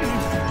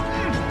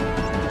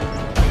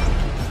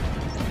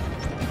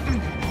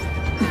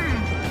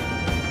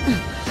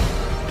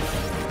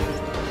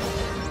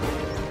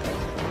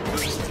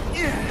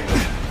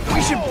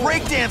 We should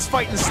breakdance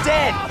fight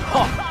instead!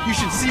 Huh, you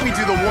should see me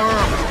do the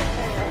worm.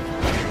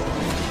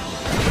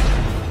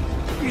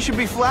 You should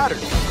be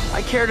flattered.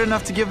 I cared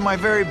enough to give my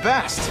very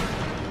best.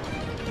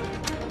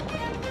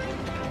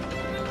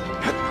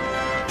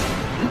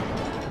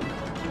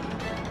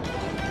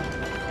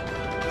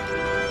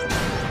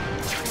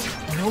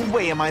 No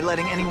way am I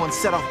letting anyone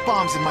set off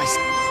bombs in my...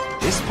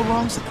 This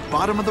belongs at the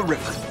bottom of the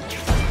river.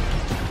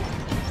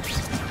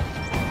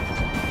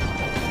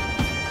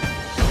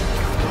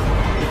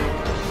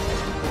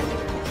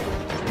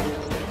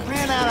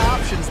 Ran out of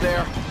options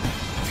there.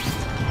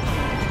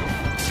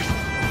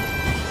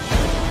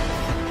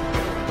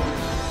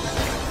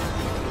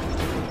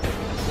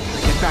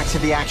 Get back to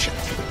the action.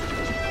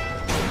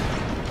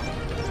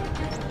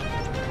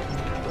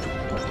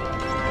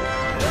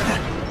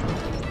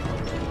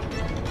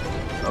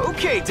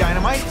 Okay,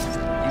 Dynamite.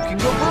 You can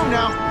go boom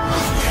now.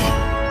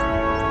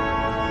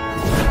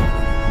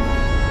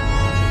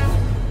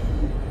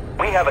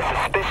 We have a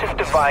suspicious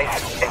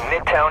device in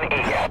Midtown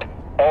East.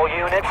 All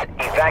units,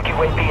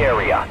 evacuate the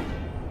area.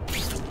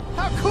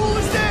 How cool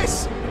is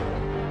this?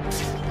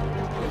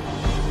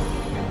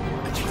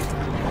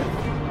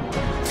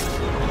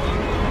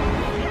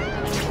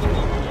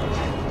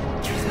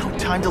 No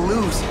time to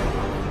lose.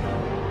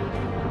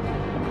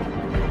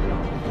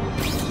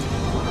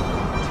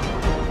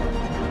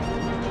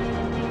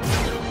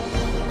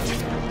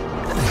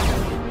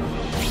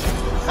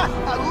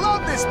 I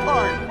love this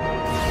part!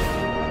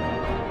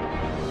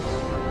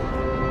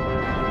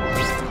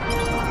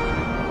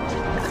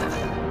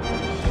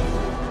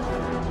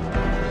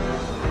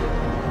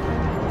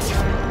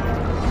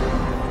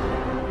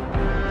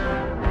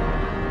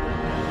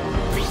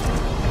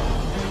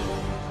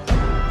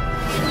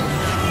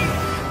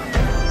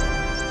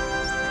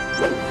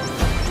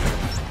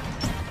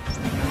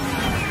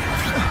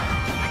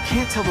 I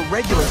can't tell the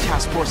regular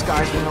task force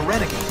guys from the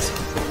renegades,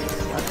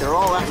 but they're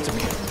all after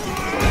me.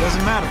 It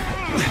doesn't matter.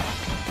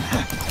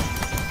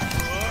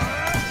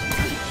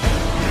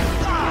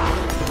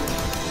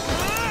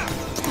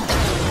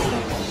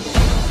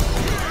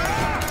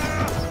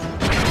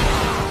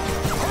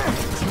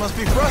 This must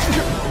be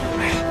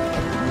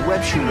frustrating.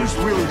 Web shooters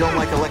really don't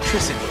like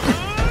electricity.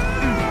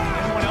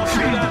 Anyone else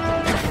see that?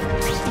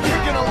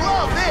 You're gonna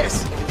love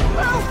this!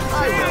 Well,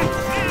 I will.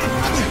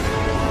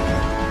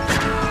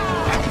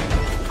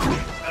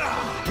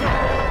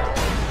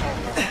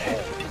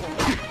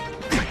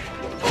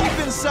 Deep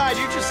inside,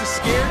 you're just a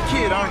scared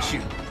kid, aren't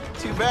you?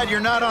 Too bad you're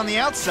not on the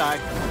outside.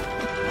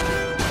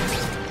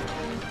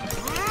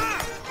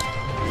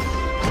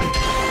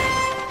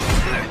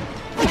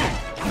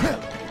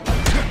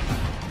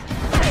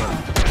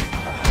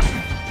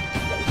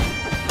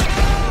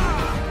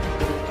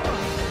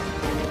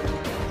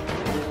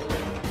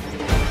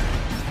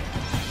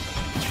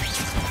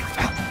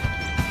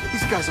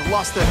 These guys have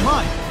lost their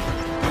mind.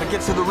 Gotta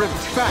get to the river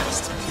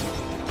fast.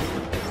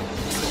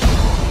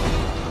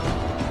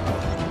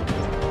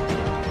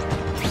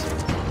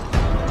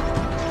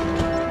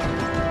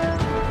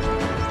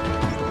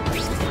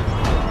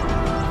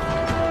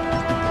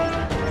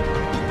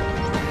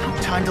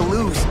 Time to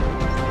lose.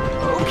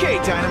 Okay,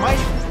 Dynamite.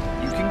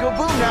 You can go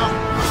boom now.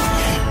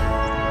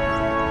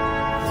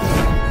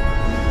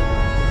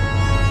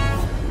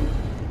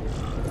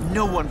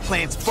 No one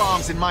plants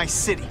bombs in my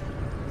city.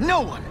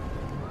 No one!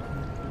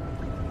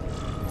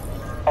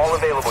 All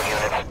available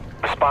units,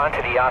 respond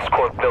to the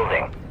Oscorp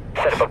building.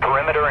 Set up a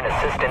perimeter and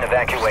assist in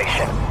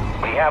evacuation.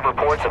 We have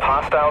reports of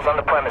hostiles on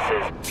the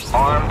premises,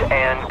 armed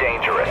and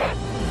dangerous.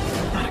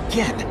 Not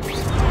again.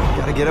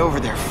 Gotta get over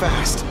there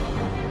fast.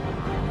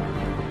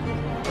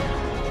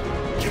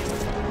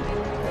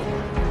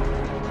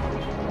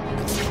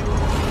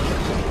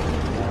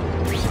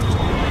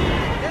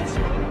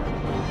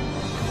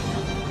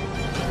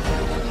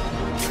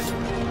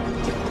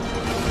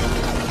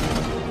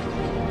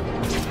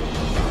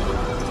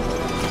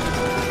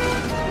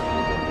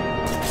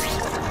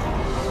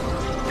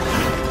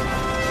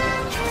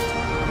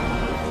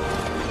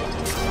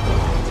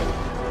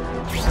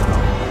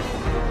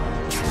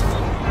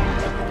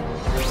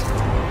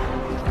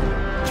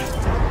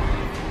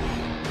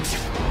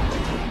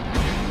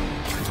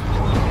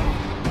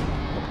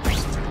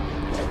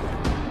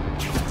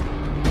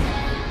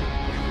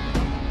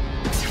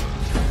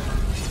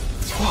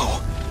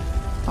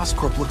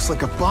 Oscorp looks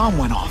like a bomb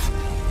went off.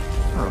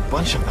 Or a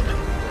bunch of them.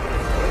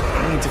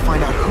 I need to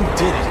find out who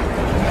did it.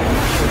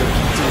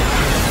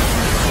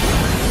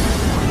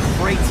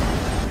 Great.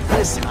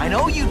 Listen, I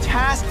know you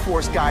task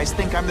force guys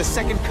think I'm the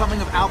second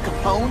coming of Al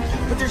Capone,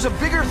 but there's a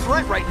bigger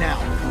threat right now.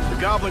 The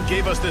Goblin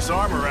gave us this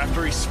armor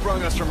after he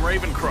sprung us from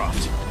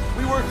Ravencroft.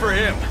 We work for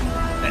him,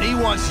 and he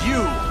wants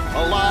you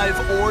alive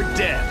or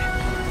dead.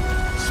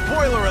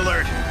 Spoiler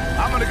alert,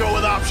 I'm gonna go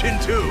with option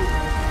 2.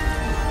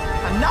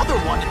 Another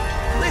one?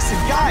 Listen,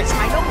 guys,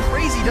 I know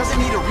crazy doesn't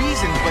need a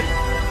reason, but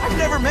I've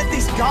never met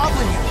this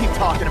goblin you keep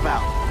talking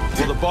about.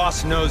 Well, the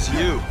boss knows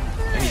you,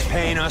 and he's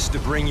paying us to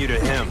bring you to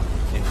him,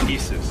 in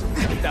pieces.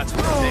 That's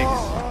what it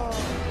takes.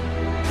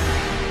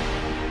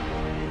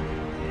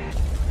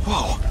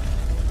 Whoa.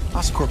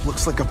 Oscorp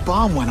looks like a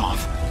bomb went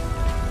off.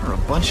 Or a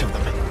bunch of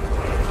them.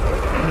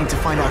 I need to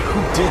find out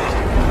who did it.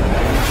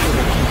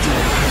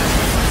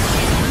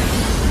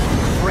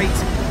 Great.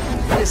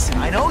 Listen,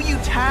 I know you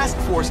task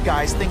force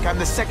guys think I'm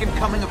the second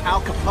coming of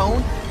Al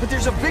Capone, but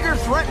there's a bigger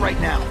threat right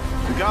now.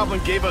 The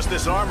Goblin gave us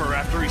this armor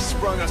after he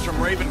sprung us from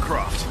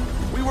Ravencroft.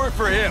 We work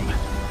for him,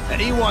 and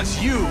he wants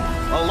you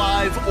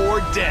alive or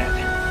dead.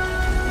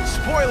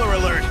 Spoiler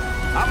alert,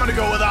 I'm gonna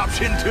go with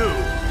option 2.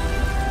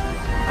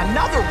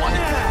 Another one?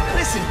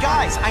 Listen,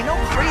 guys, I know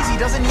crazy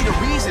doesn't need a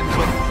reason,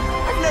 but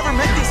I've never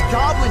met this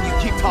goblin you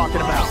keep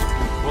talking about.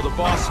 Well, the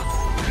boss...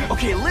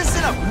 Okay,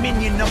 listen up,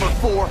 minion number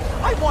 4.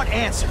 I want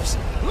answers.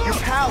 Your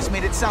pals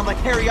made it sound like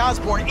Harry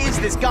Osborn is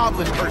this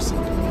goblin person.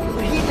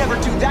 But he'd never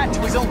do that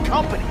to his own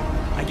company.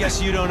 I guess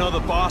you don't know the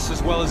boss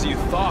as well as you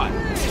thought.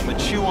 But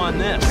chew on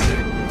this.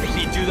 If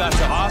he'd do that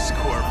to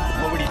Oscorp,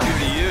 what would he do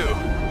to you?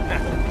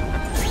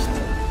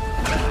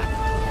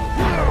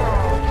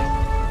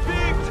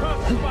 Big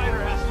tough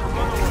spider has to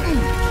run away.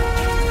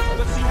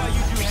 Let's see how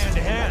you do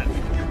hand-to-hand.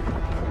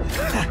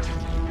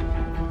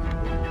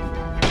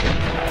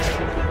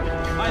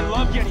 I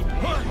love getting hit.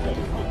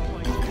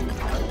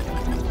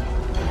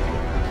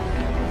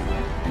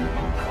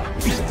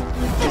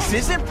 This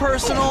isn't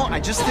personal, I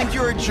just think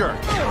you're a jerk.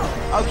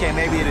 Okay,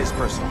 maybe it is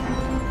personal.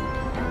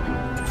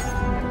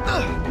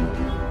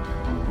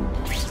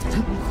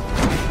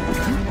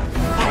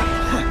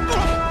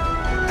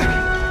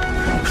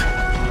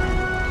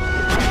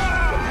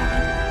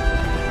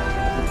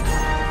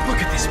 Look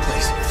at this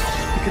place.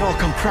 It could all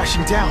come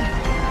crashing down.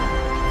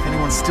 If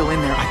anyone's still in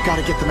there, I've got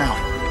to get them out.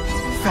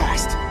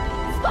 Fast.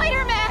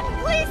 Spider-Man,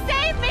 please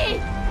save me!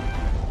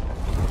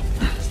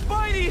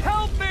 Spidey,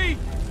 help me!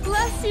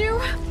 Bless you.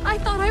 I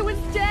thought I was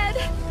dead.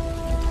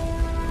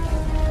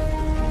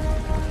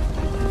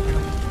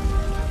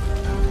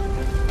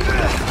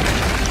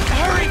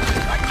 Hurry!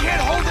 I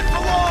can't hold it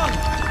for long!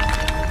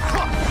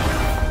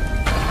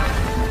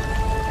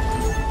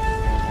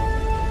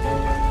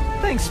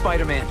 Thanks,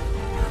 Spider-Man.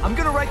 I'm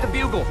gonna write the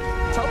Bugle.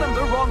 Tell them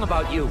they're wrong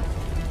about you.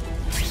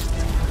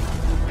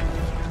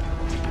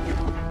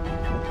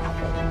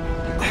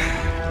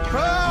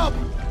 Help!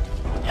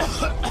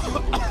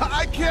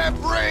 I can't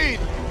breathe!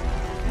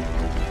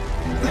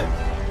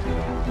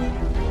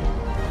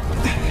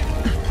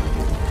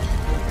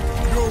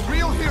 You're a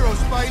real hero,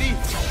 Spidey!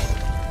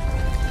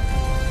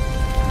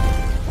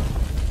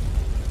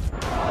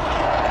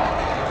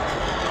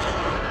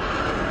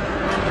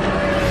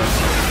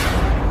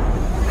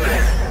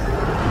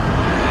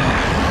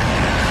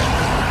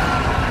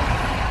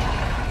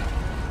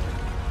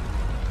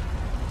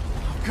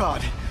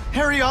 God,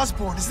 Harry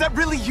Osborn, is that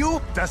really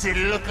you? Does it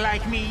look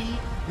like me?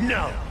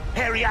 No.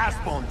 Harry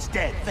Osborn's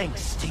dead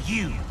thanks to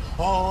you.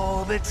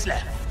 All that's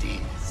left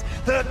is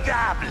the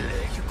Goblin.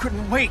 You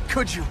couldn't wait,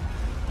 could you?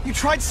 You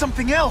tried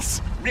something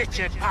else.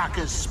 Richard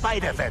Parker's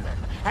spider venom.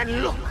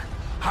 And look,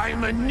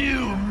 I'm a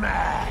new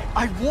man.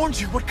 I warned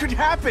you, what could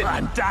happen?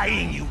 I'm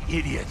dying, you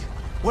idiot.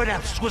 What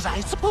else was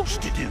I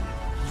supposed to do?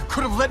 You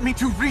could have let me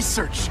do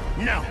research.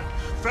 No.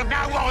 From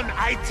now on,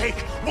 I take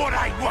what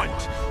I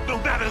want, no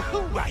matter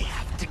who I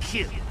have to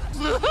kill.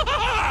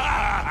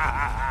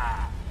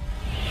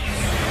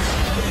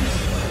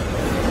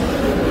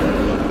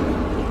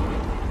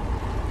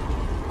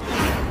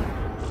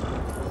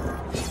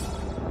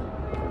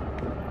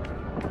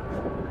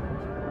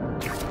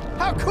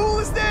 How cool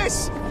is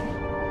this?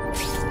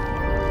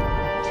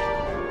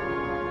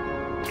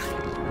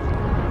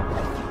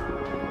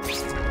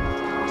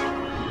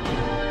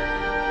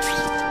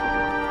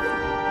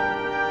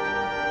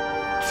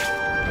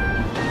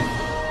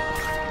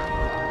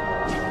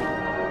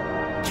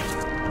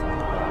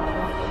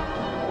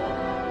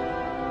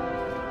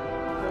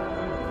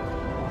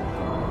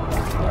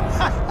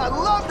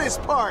 this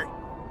part!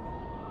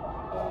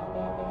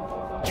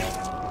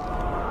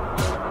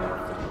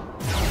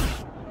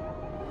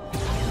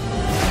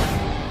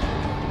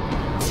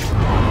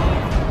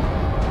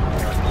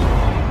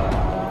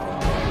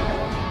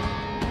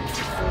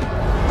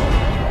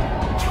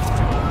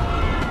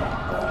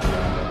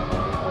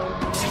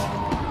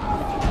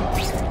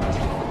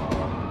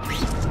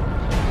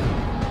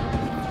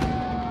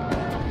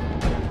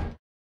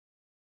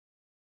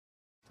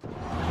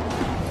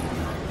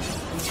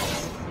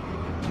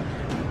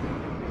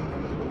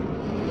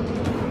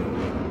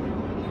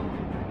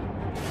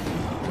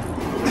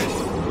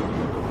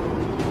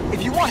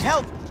 If you want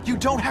help, you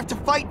don't have to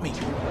fight me.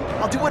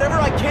 I'll do whatever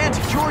I can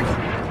to cure you.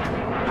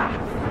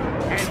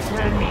 And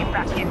turn me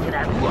back into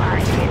that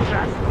wise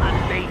trust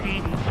fund,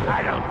 baby?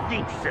 I don't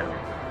think so.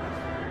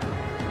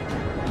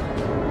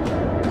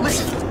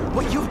 Listen,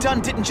 what you've done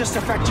didn't just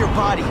affect your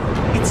body.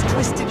 It's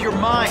twisted your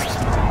mind.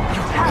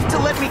 You have to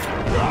let me...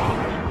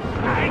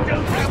 I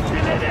don't have to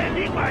let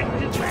anyone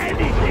do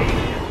anything.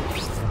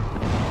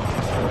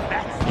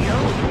 That's the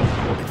old me.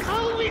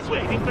 Always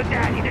waiting for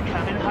Daddy to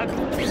come and hug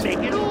me and make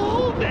it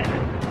all better.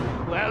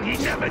 Well, he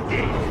never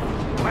did.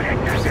 But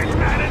it doesn't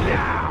matter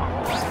now.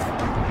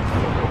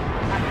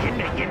 I can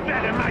make it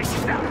better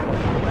myself.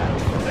 Well,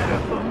 better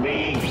for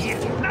me,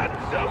 not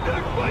so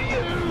good for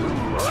you.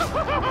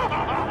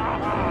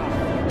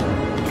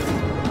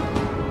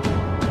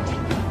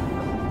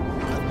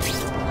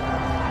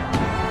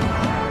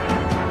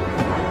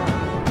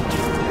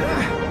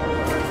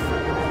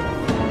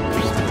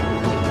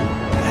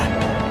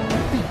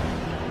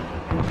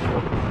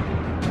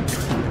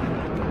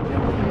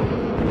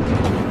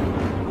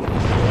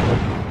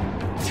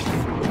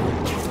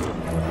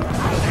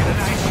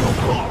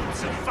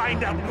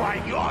 Find out why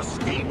you're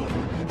stable,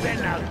 then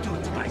I'll do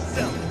it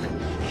myself.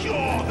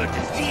 Cure the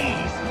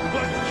disease,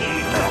 but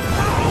keep the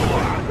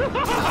power!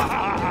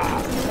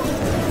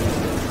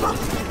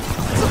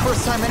 It's the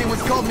first time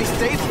anyone's called me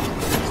stable.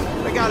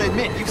 I gotta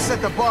admit, you've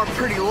set the bar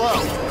pretty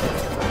low.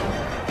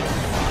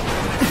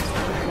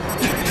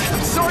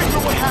 I'm sorry for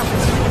what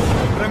happened,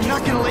 but I'm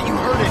not gonna let you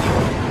hurt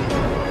anyone.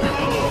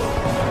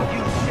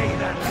 You say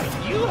that like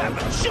you have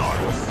a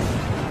choice.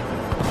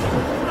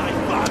 My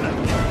father...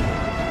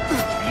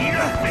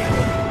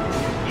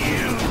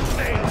 You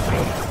failed me.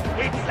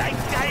 It's like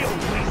I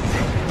always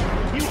said.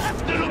 You have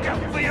to look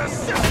out for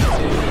yourself.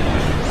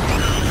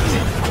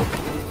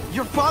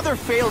 Your father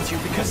failed you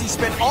because he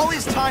spent all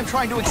his time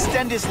trying to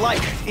extend his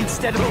life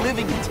instead of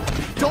living it.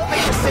 Don't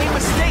make the same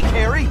mistake,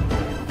 Harry.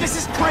 This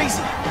is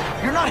crazy.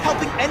 You're not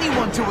helping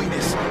anyone doing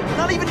this.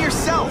 Not even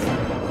yourself.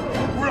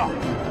 Wrong.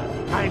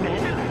 I'm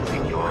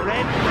analyzing your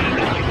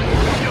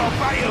your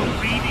bio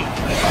reading.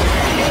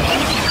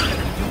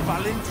 Do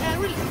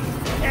voluntarily.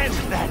 And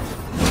that.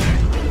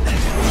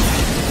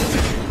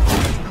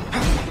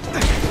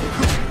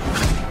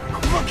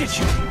 Look at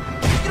you!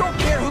 You don't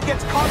care who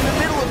gets caught in the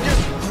middle of your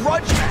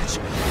grudge match!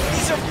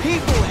 These are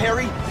people,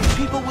 Harry!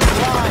 People with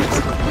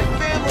lives, with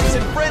families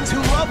and friends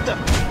who love them!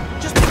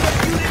 Just because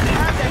you didn't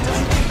have that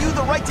doesn't give you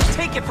the right to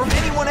take it from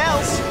anyone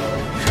else!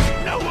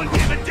 No one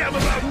gave a damn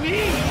about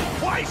me!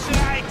 Why should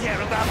I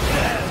care about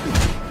them?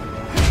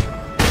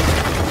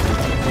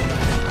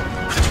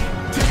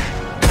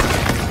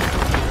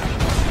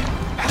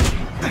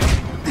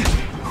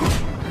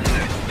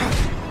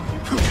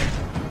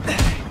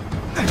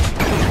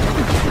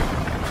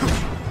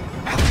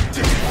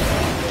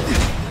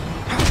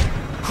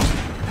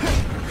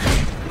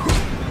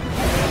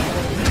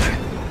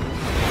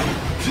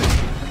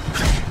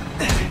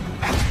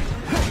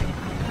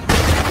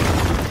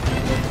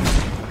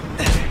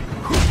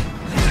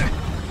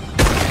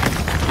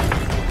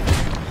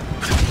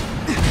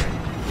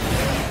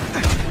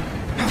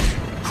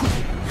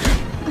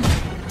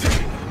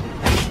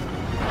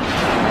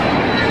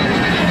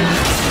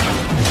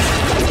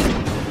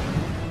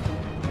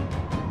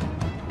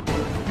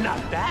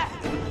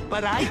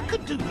 But I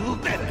could do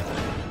better.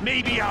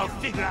 Maybe I'll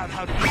figure out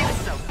how to use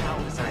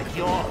self-powers like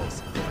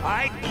yours.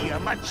 I'd be a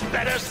much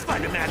better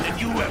Spider-Man than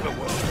you ever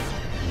were.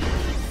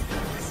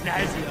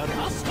 Snazzier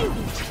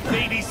costumes,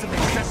 maybe some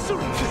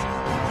accessories.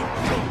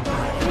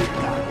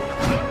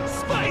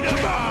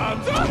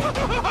 Spider-Man!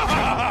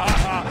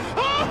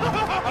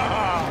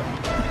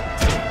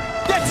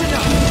 That's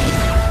enough!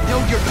 I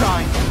know you're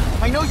dying.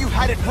 I know you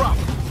had it rough.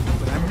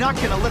 But I'm not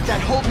gonna let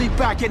that hold me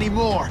back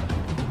anymore.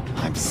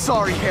 I'm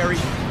sorry, Harry.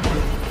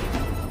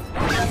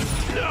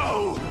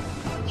 No!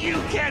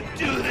 You can't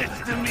do this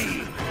to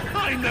me!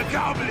 I'm the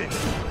Goblin!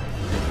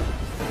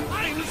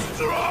 I'm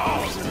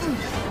strong!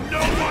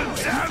 No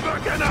one's ever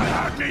gonna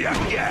hurt me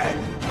again!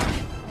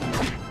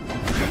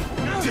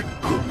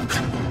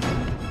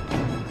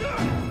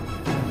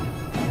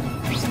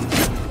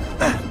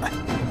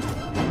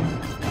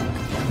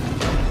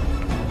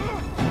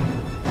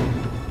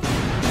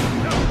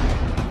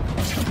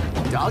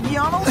 Doggy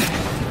Arnold?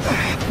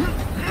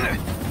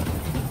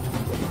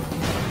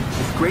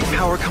 With great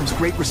power comes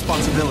great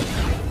responsibility.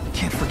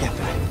 Can't forget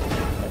that.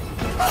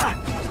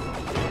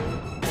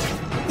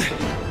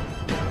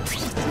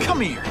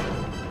 Come here.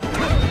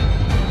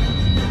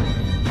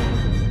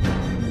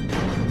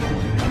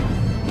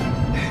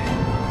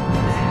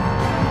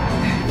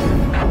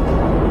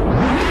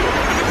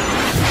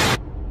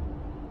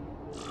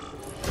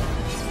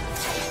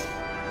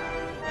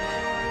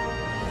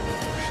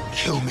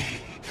 kill me.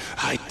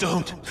 I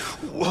don't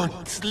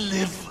want to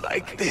live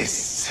like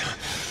this.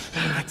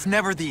 That's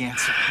never the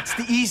answer. It's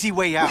the easy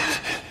way out.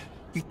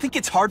 You think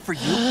it's hard for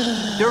you?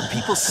 There are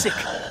people sick,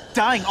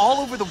 dying all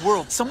over the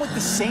world, some with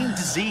the same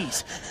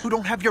disease, who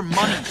don't have your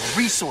money or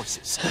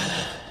resources.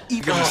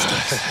 Eat your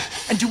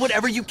mistakes, and do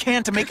whatever you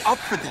can to make up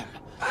for them.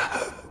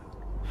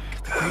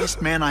 The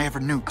greatest man I ever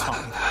knew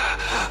taught me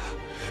that.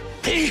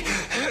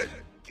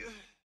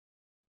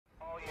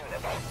 All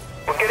units.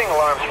 We're getting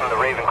alarms from the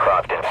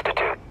Ravencroft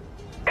Institute.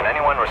 Can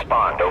anyone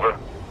respond? Over.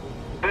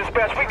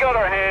 Dispatch, we got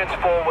our hands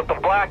full with the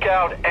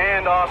Blackout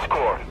and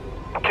Oscorp.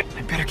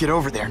 I better get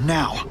over there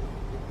now.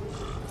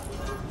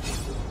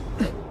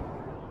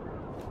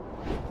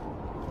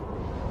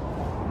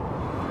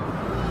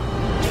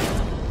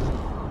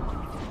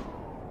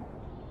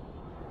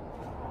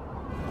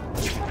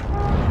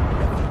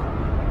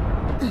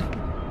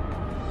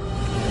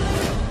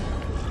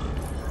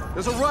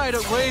 There's a riot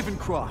at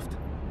Ravencroft.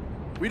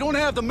 We don't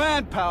have the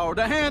manpower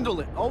to handle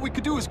it. All we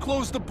could do is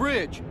close the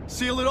bridge,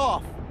 seal it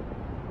off.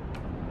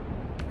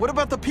 What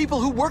about the people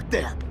who work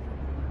there?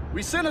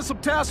 We sent in some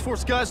task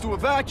force guys to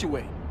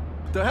evacuate.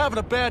 But they're having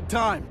a bad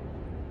time.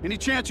 Any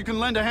chance you can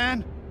lend a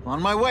hand?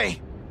 On my way.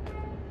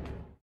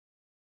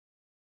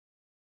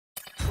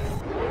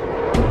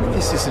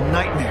 This is a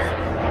nightmare.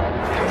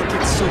 How did it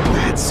get so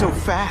bad so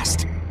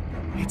fast?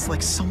 It's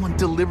like someone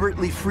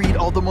deliberately freed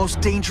all the most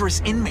dangerous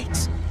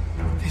inmates.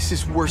 This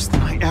is worse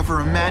than I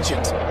ever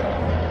imagined.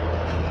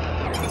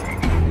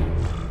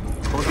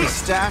 Both the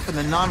staff and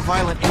the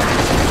non-violent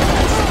inmates.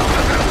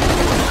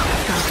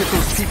 Gotta get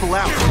those people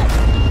out.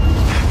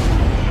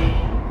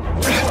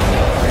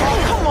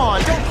 Oh, come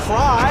on, don't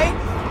cry.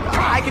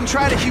 I can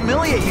try to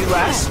humiliate you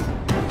less.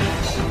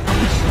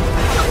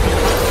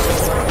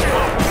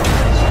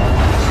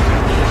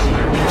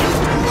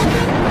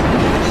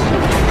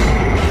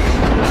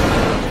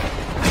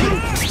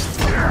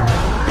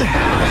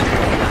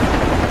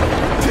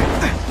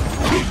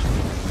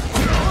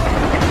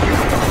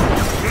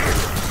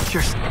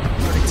 You're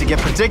starting to get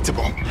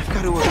predictable. I've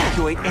got to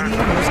evacuate anyone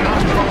who's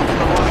not involved in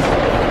the riot.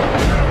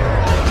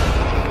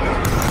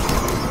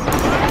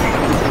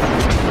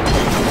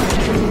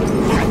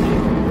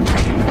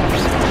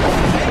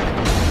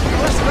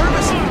 Less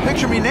nervous if you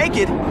picture me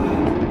naked.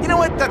 You know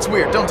what? That's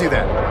weird. Don't do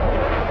that.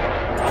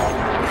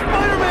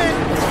 Spider-Man!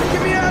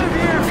 Get me out of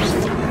here!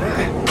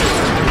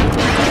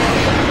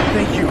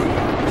 Thank you.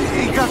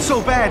 It got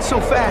so bad,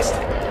 so fast.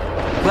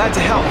 Glad to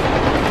help.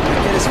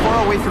 Get as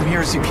far away from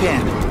here as you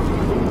can.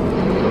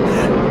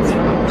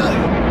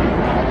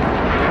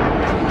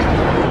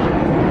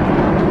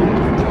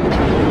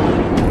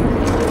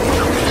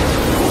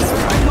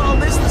 I call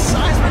this the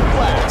seismic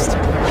blast.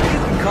 You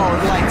can call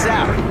it lights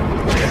out.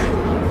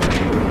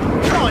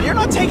 Come on, you're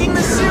not taking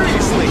this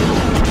seriously.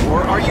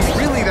 Or are you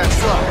really that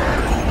slow?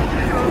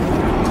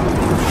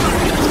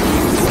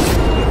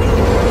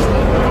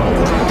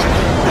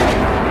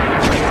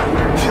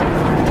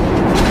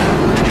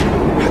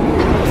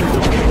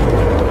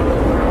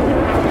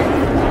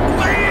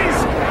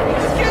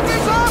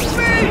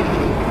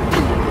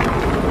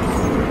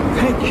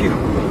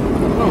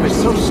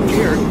 So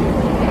scared.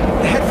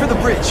 Head for the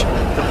bridge.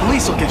 The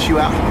police will get you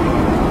out.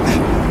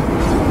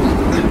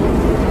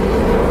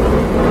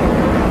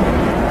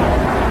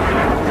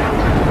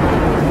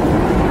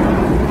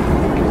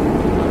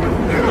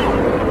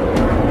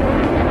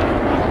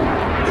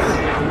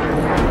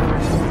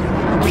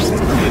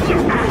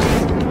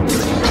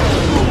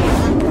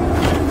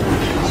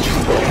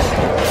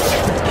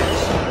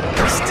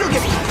 Still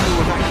get people to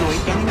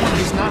evacuate anyone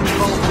who's not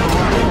involved in the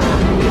riot.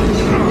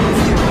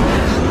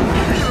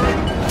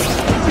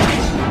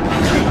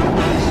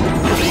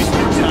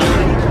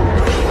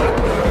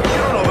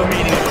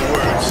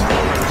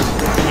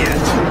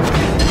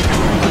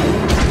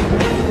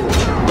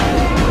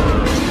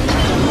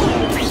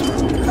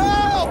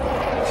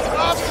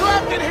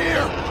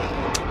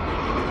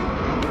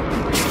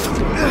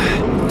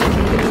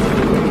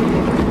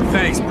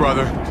 Thanks,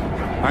 brother.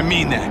 I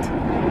mean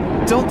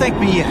that. Don't thank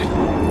me yet.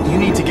 You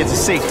need to get to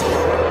safety.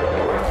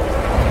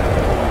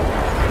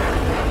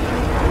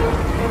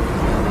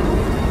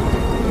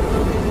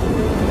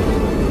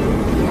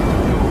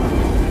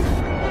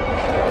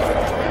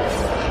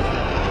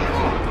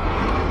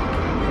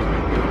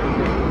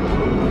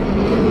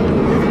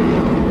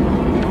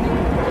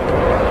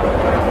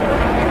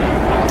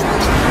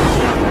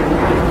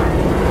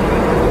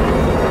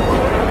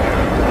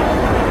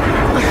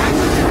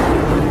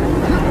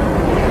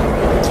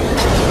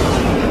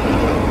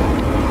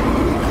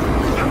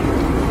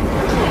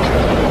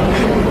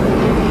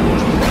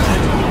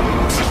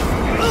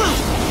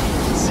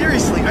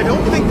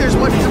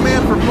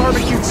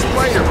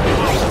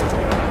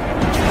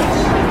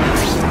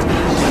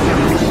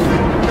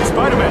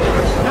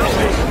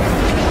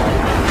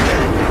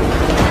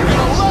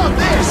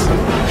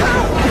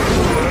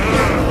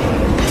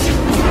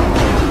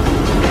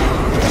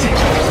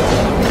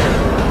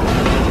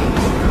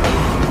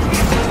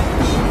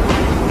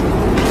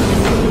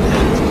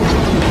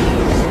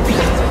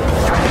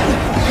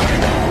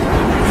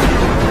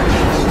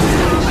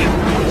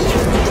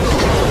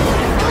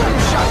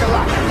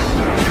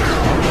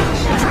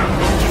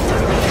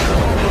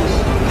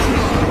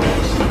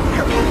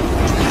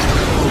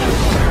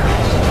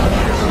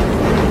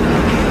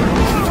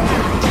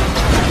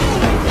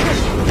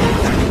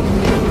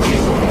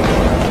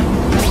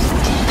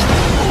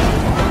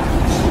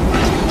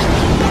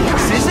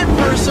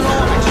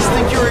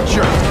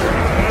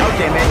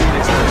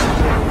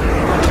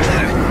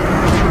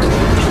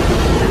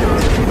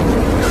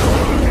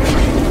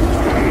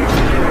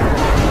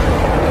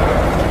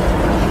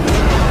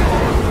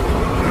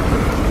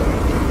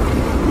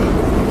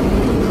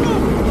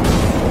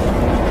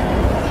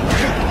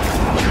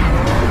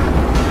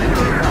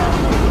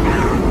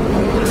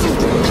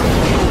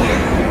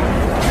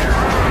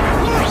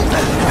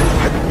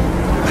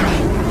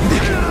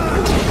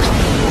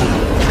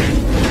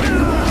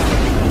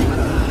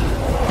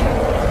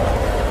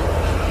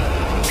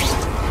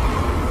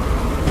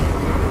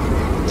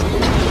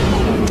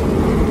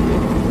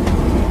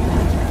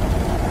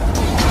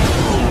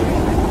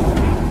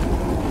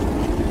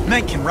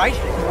 Franken, right?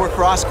 You work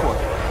for Oscorp.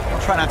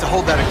 I'll try not to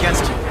hold that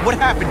against you. What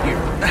happened here?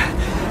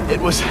 It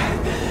was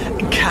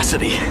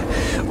Cassidy.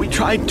 We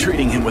tried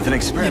treating him with an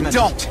experiment.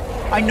 You don't.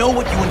 I know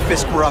what you and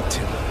Fisk were up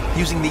to.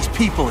 Using these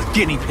people as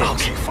guinea pigs.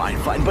 Okay,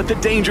 fine, but the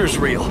danger's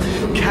real.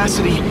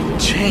 Cassidy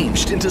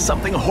changed into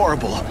something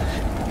horrible,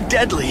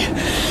 deadly,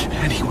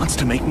 and he wants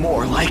to make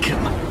more like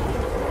him.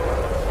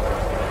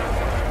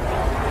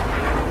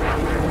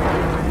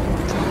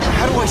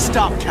 How do I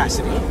stop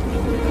Cassidy?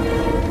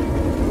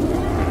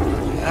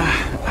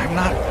 I'm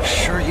not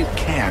sure you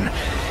can.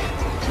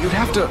 You'd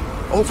have to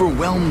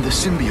overwhelm the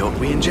symbiote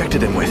we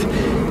injected him with.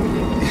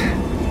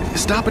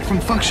 Stop it from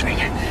functioning.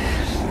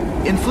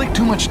 Inflict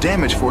too much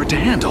damage for it to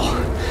handle.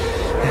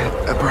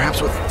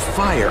 Perhaps with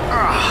fire,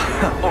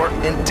 or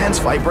intense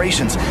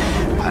vibrations.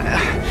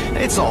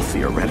 It's all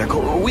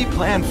theoretical. We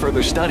planned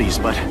further studies,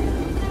 but...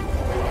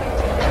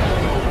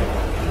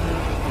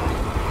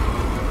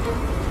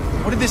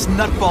 What did this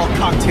nutball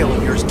cocktail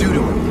of yours do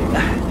to him?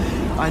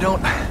 I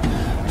don't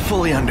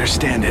fully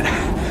understand it.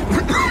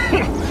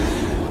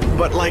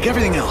 But like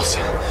everything else,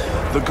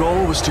 the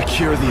goal was to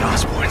cure the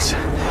Osborns.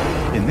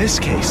 In this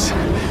case,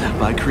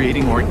 by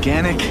creating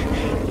organic,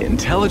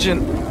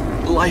 intelligent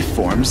life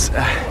forms,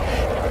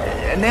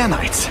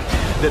 nanites,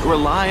 that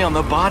rely on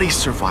the body's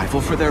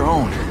survival for their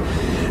own.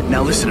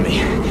 Now listen to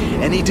me.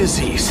 Any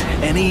disease,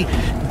 any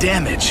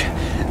damage,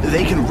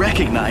 they can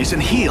recognize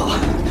and heal,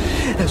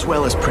 as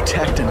well as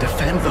protect and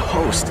defend the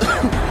host.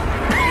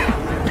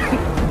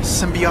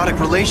 Symbiotic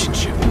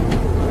relationship.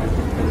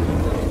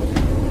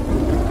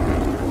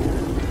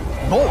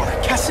 More?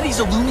 Cassidy's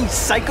a loony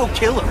psycho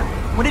killer.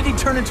 When did he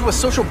turn into a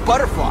social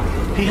butterfly?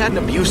 He had an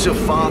abusive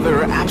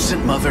father,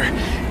 absent mother.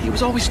 He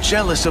was always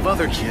jealous of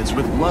other kids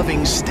with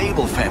loving,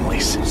 stable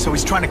families. So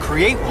he's trying to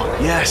create one?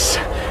 Yes.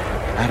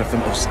 Out of the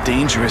most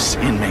dangerous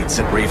inmates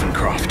at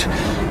Ravencroft.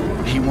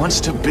 He wants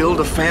to build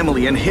a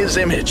family in his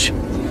image.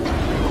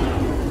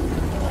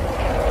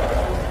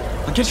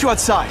 I'll get you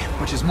outside,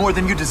 which is more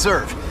than you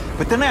deserve.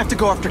 But then I have to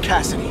go after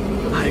Cassidy.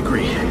 I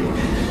agree.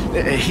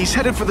 He's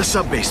headed for the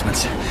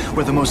sub-basements,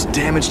 where the most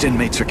damaged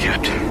inmates are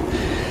kept.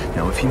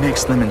 Now, if he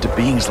makes them into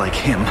beings like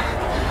him,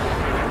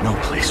 no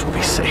place will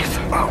be safe.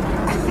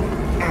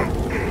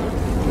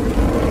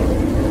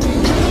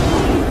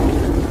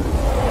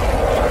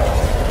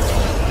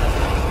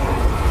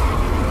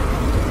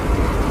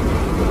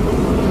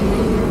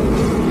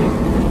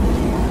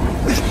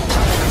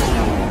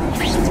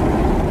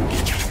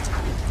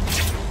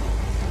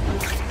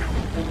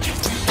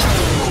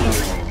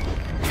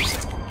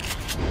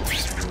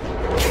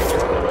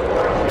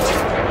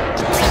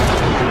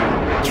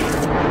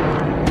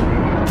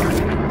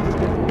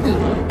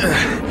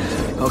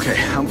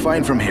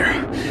 Fine from here.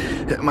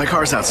 My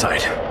car's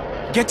outside.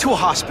 Get to a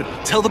hospital.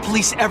 Tell the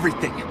police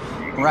everything.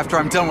 Or after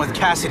I'm done with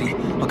Cassidy,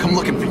 I'll come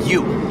looking for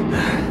you.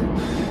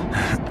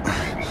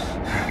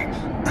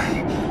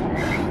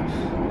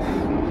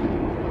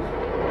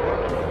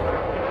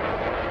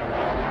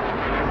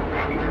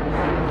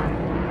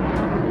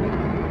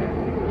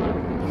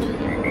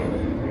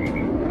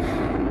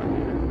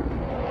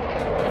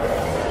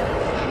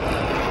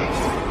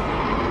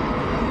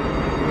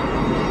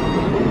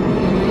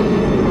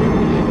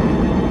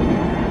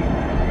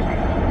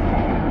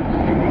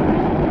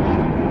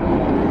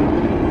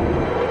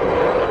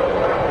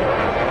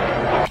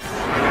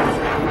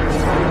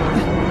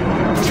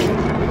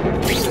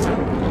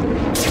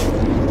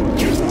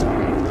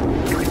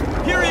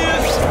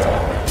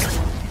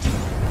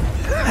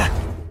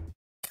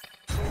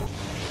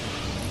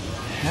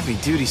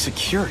 Heavy-duty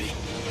security.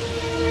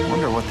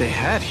 Wonder what they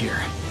had here.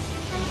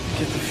 I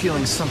get the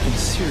feeling something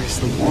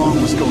seriously wrong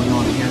was going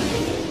on here.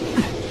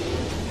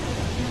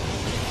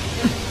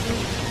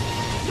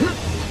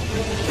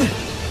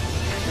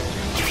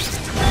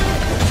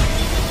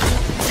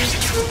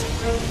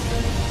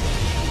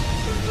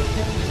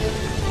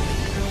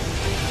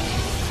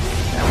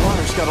 That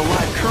water's got a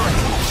live current.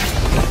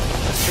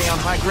 Let's stay on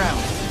high ground.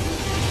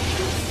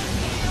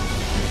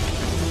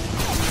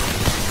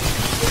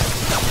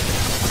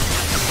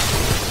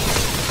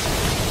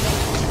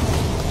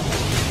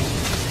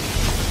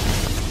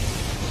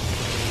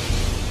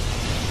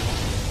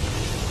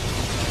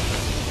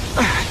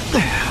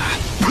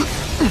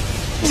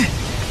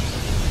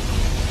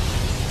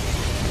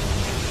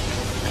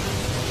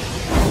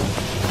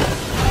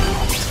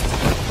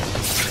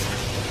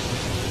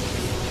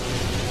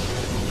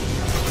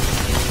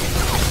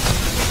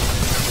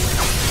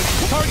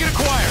 Target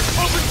acquired!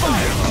 Open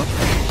fire!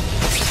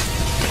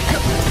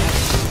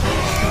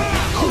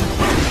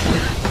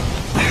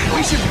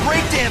 We should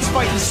breakdance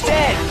fight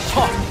instead!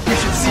 Oh, you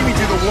should see me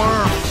do the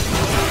worm!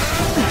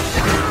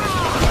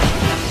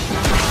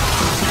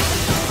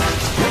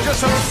 You're just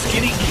some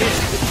skinny kid.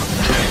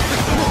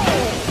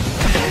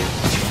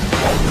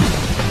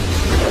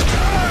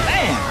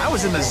 Man, I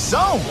was in the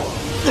zone!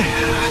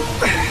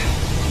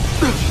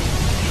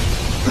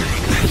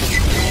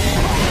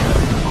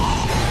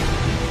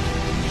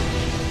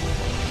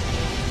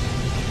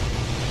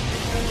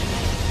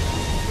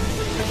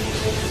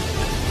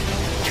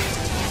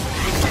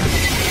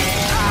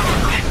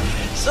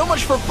 So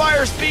much for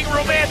fires being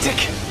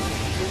romantic!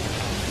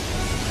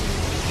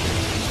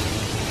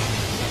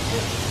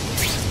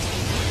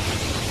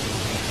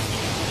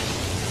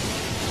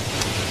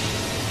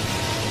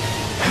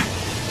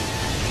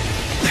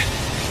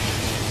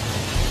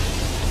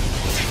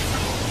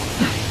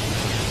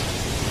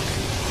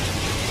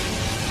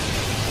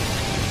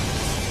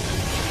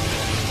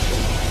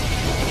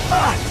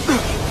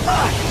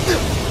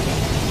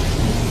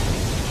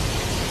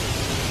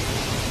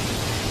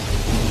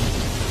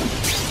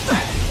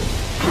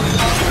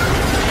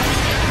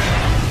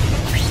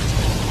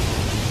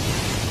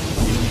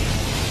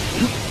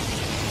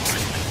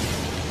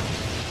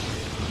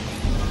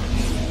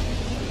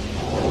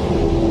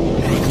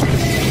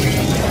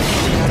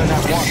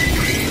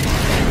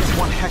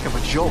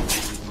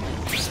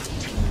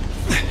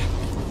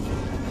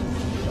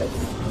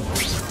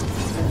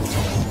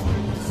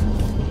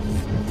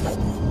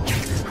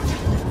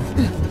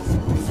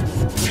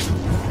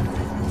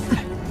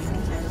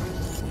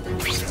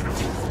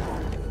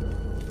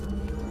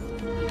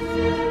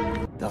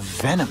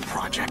 Venom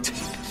Project?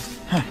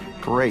 Huh,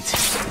 great.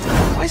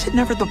 Why is it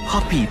never the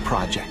Puppy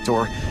Project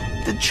or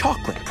the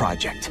Chocolate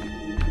Project?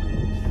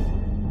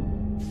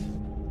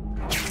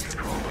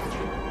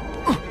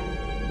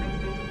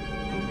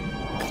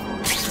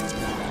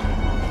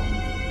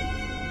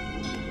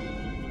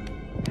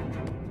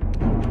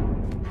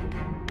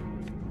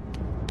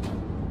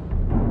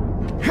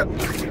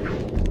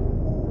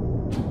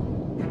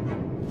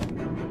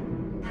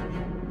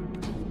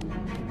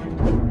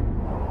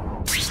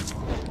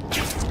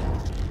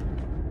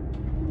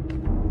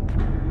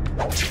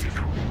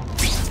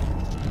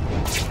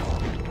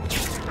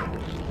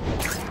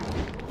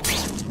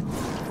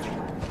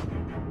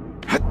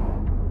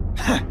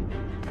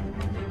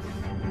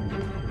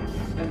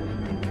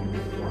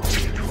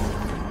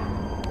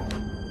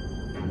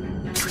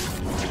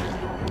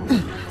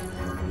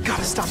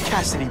 Stop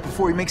Cassidy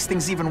before he makes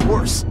things even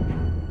worse.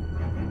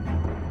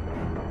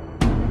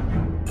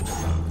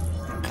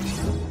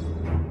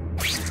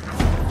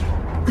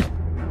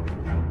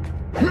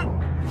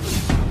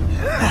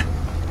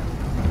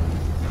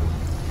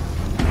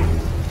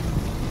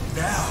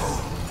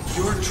 Now,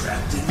 you're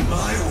trapped in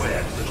my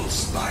web, little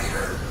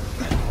spider.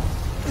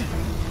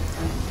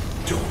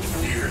 Don't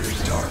fear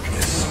the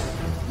darkness.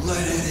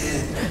 Let it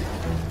in.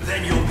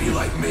 Then you'll be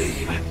like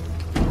me.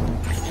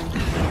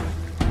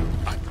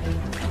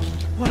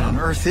 What on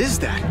Earth is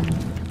that?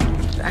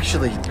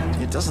 Actually,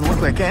 it doesn't look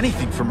like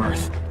anything from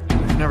Earth.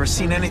 I've never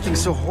seen anything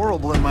so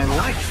horrible in my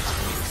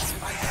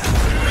life. I have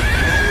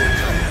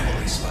a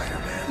family,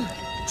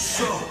 Spider-Man.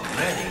 So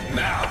many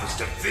mouths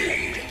to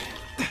feed.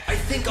 I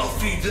think I'll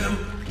feed them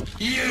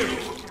you.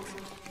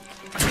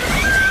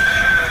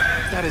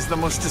 That is the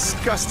most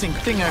disgusting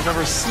thing I've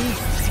ever seen.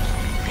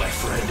 My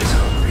friend is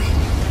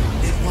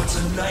hungry. It wants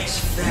a nice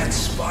fat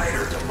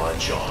spider to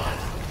munch on.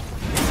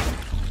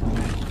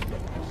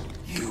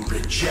 You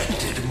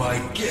rejected my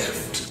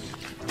gift,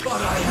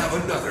 but I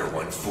have another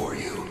one for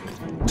you.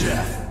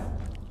 Death.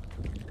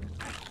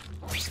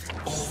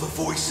 All the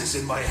voices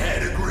in my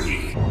head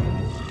agree.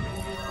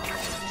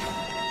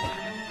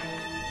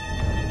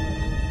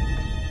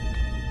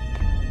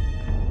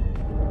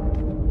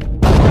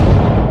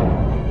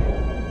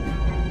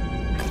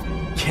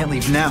 Can't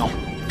leave now.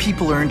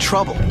 People are in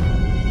trouble.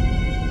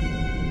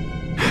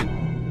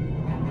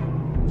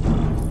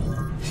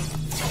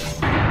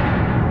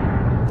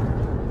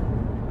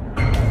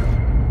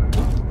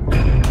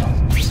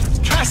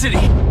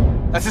 Cassidy!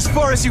 That's as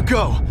far as you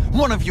go.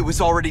 One of you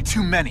is already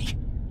too many.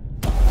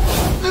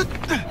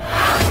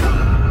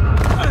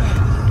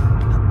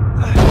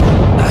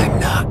 I'm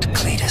not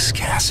Cletus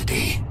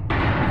Cassidy.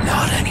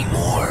 Not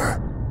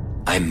anymore.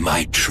 I'm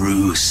my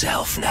true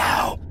self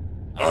now.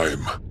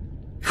 I'm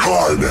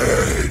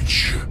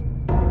Carnage!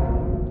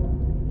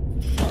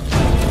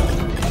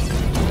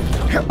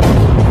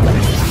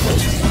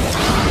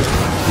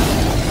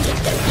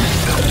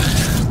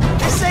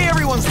 They say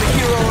everyone's the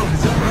hero of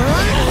his own.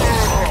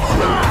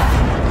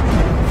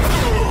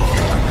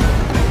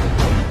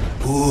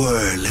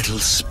 Poor little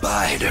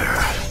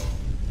spider.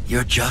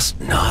 You're just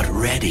not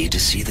ready to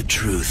see the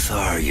truth,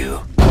 are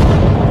you?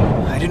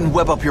 I didn't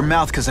web up your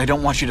mouth because I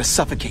don't want you to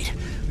suffocate.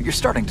 But you're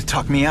starting to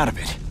talk me out of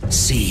it.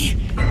 See,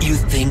 you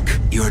think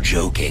you're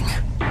joking.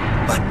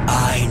 But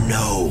I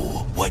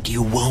know what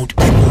you won't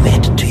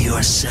admit to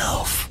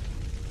yourself.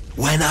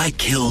 When I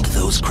killed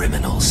those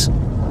criminals,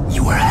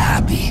 you were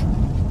happy.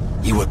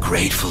 You were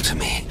grateful to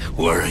me,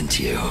 weren't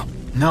you?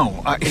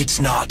 No, It's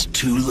not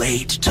too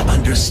late to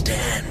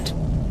understand.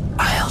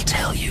 I'll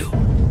tell you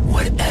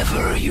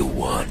whatever you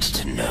want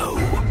to know.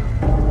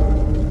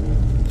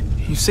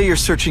 You say you're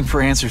searching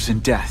for answers in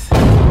death.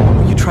 What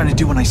were you trying to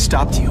do when I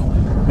stopped you?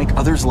 Make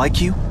others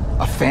like you?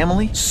 A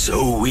family?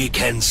 So we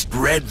can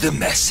spread the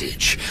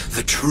message,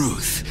 the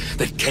truth,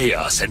 that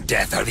chaos and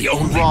death are the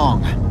only—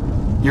 Wrong.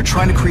 You're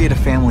trying to create a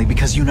family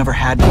because you never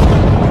had one.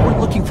 You weren't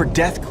looking for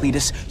death,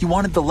 Cletus. You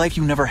wanted the life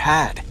you never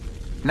had.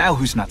 Now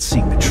who's not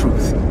seeing the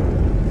truth?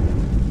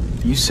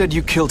 You said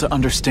you killed to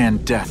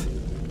understand death.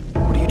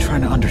 What are you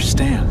trying to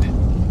understand?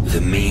 The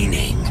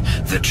meaning,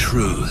 the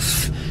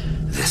truth,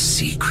 the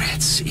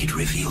secrets it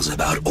reveals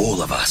about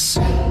all of us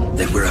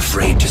that we're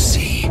afraid to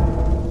see.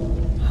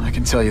 I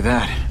can tell you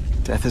that.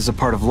 Death is a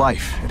part of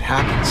life. It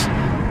happens.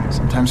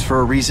 Sometimes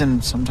for a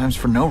reason, sometimes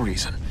for no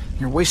reason.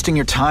 You're wasting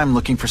your time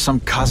looking for some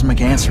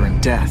cosmic answer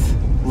in death.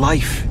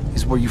 Life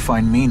is where you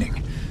find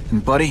meaning.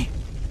 And buddy,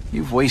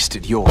 you've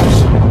wasted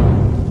yours.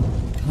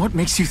 What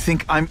makes you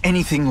think I'm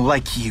anything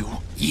like you?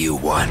 You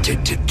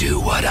wanted to do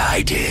what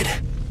I did.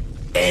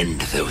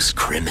 End those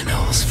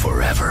criminals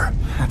forever.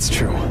 That's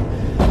true.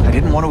 I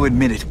didn't want to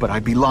admit it, but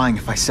I'd be lying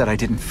if I said I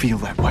didn't feel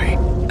that way.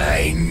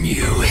 I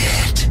knew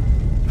it.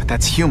 But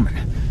that's human.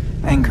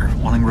 Anger,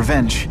 wanting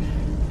revenge.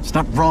 It's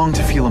not wrong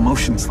to feel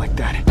emotions like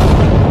that.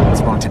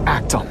 It's wrong to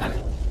act on them.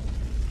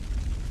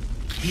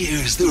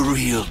 Here's the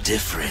real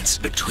difference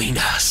between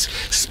us,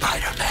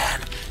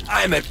 Spider-Man.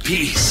 I'm at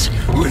peace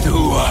with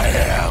who I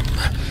am.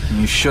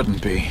 You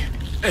shouldn't be.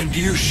 And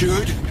you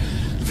should?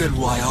 Then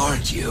why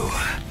aren't you?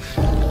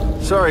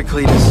 Sorry,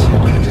 Cletus.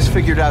 I just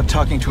figured out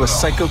talking to a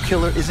psycho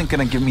killer isn't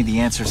gonna give me the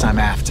answers I'm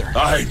after.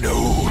 I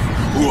know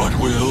what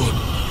will.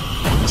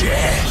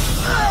 Death.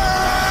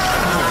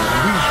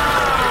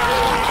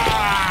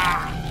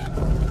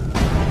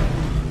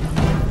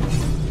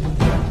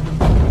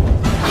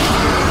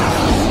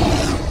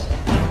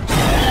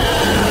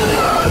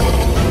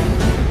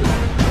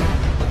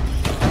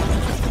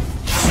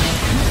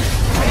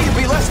 Hey, you'd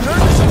be less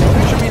nervous if you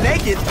picture me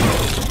naked.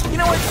 You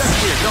know what? That's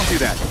weird. Don't do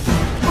that.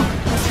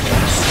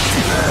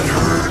 That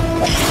hurt.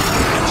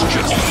 It's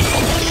just...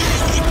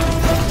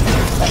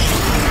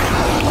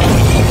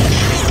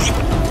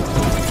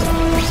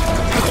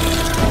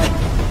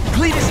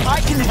 Cletus,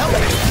 I can help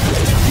you.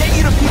 Get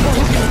you to people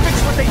who can fix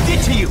what they did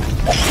to you.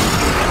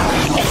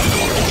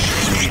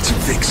 Needs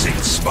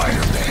fixing,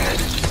 Spider-Man.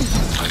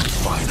 I'm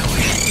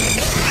finally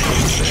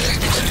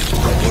perfect.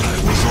 What I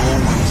was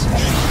always...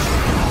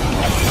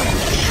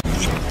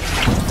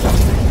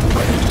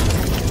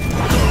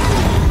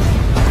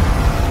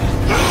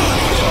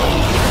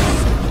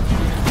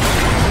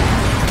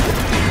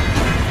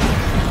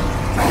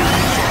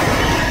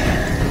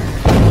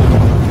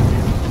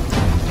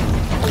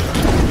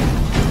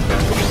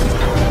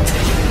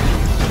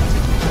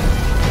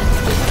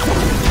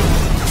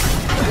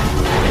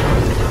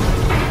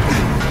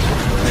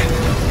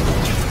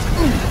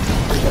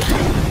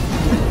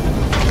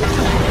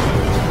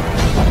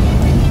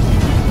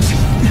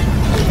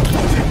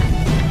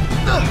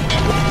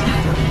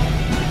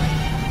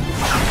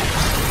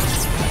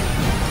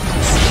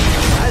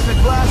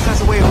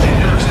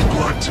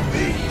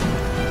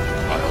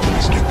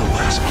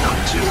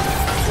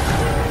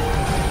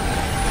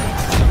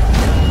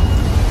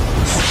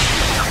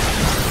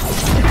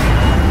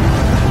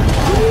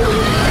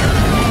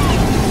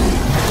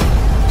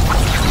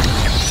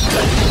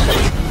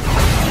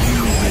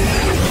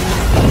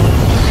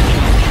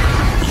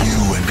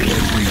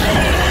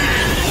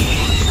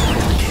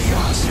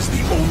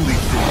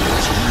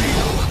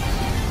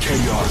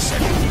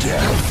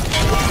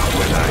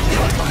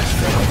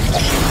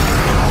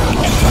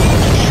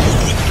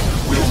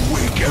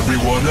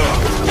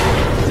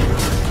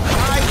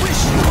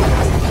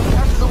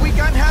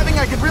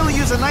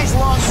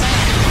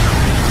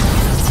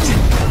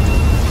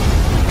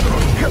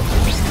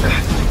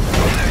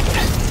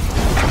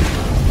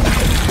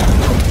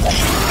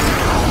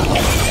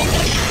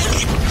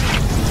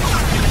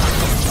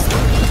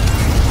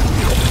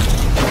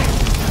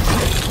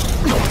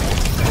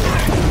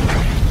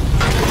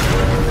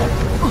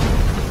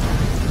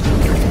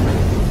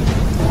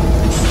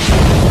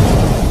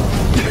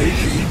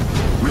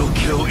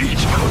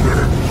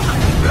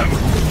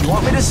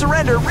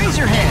 Surrender, raise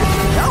your hand.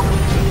 No?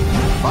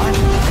 Fine.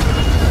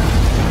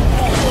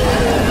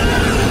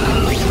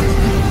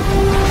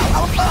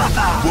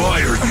 Why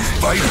are you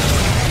fighting?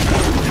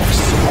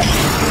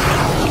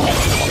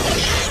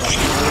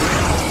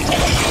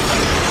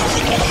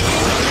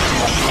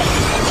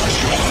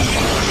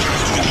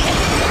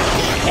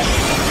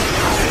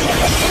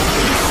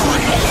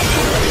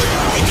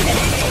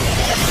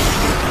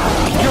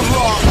 You're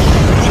wrong.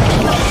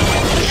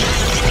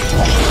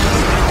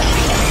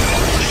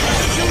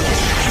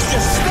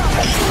 Just stop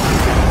it!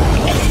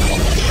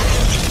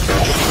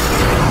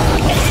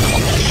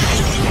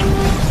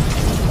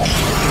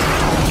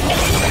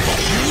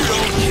 You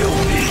don't kill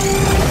me!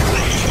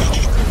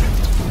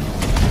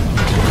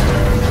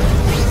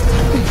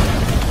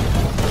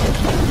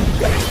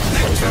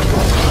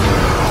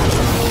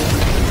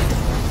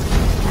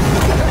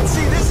 Let's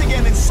see this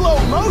again in slow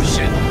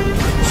motion!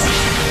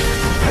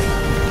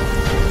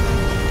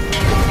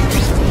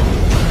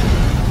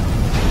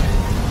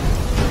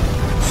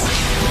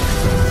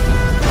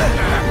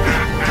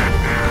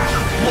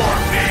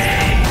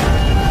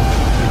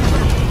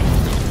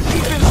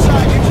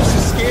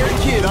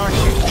 Aren't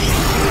you?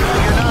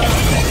 You're not.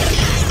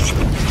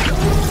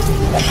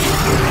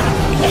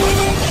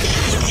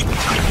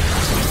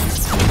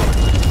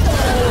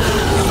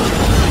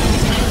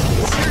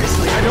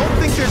 Seriously, I don't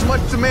think there's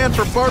much demand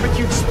for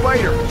barbecued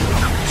spider.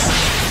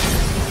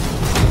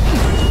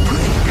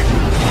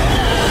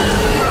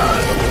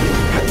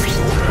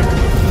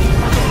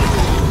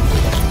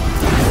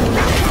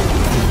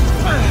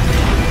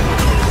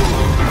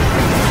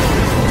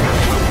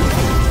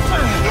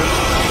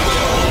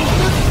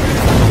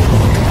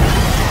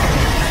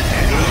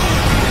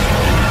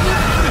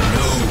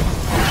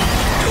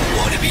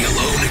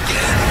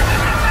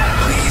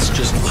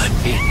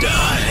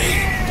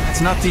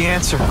 It's not the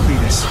answer,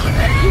 Cletus.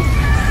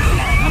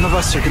 None of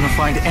us are gonna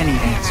find any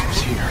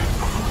answers here.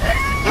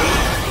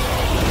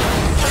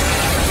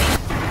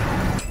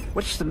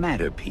 What's the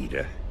matter,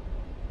 Peter?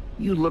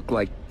 You look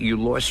like you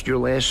lost your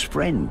last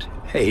friend.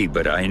 Hey,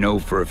 but I know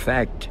for a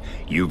fact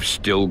you've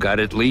still got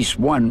at least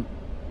one.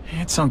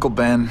 It's Uncle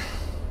Ben.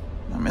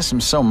 I miss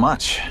him so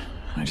much.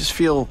 I just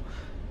feel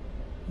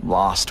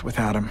lost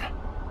without him.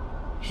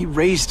 He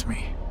raised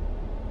me.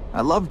 I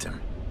loved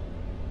him.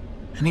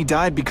 And he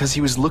died because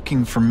he was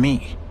looking for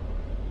me.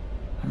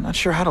 I'm not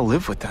sure how to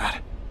live with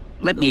that.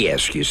 Let me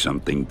ask you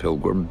something,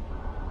 Pilgrim.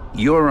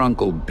 Your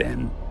Uncle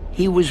Ben,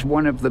 he was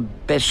one of the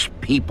best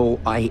people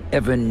I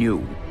ever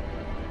knew.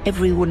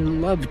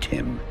 Everyone loved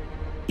him.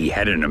 He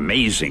had an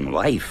amazing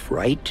life,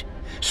 right?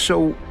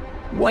 So,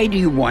 why do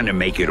you want to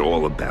make it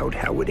all about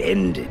how it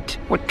ended?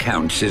 What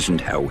counts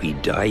isn't how he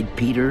died,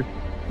 Peter.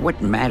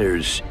 What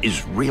matters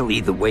is really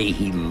the way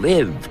he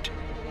lived.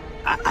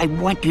 I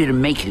want you to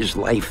make his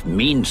life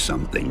mean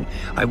something.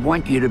 I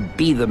want you to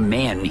be the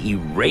man he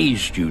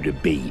raised you to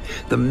be.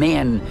 The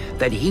man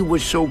that he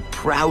was so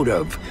proud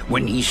of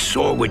when he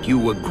saw what you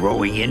were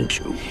growing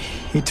into.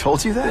 He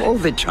told you that? All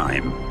the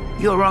time.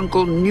 Your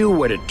uncle knew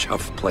what a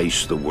tough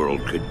place the world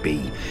could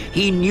be.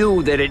 He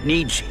knew that it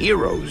needs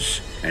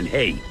heroes. And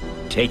hey,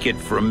 take it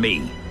from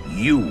me,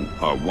 you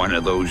are one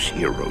of those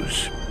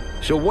heroes.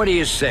 So what do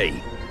you say?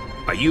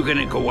 Are you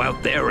gonna go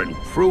out there and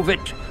prove it?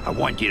 I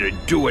want you to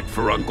do it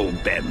for Uncle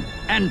Ben,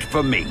 and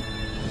for me.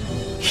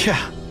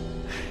 Yeah.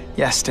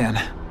 Yes,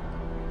 Stan.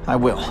 I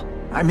will.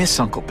 I miss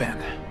Uncle Ben.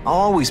 I'll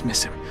always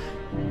miss him.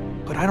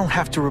 But I don't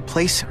have to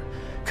replace him,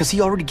 because he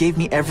already gave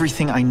me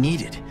everything I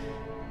needed.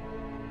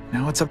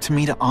 Now it's up to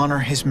me to honor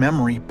his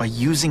memory by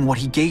using what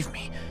he gave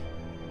me,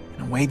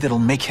 in a way that'll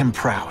make him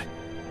proud.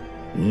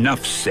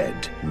 Nuff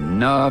said.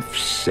 Nuff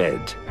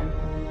said.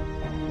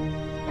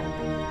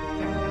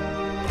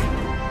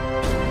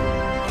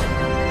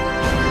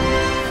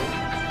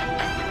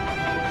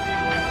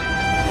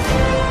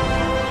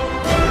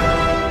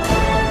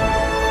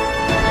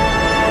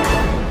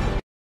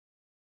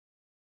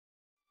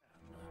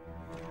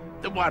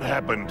 What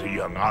happened to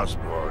young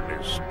Osborn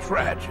is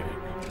tragic.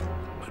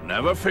 But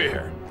never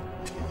fear.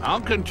 I'll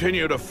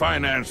continue to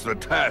finance the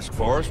task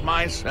force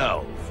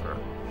myself.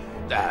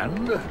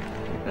 And,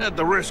 at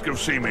the risk of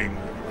seeming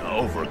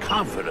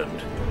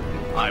overconfident,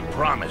 I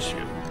promise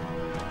you,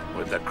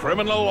 with the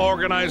criminal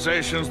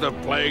organizations that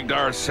plagued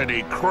our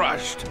city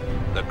crushed,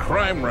 the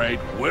crime rate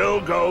will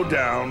go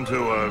down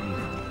to a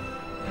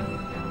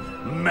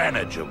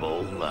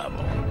manageable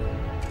level.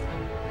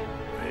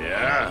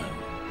 Yeah.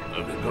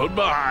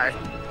 Goodbye.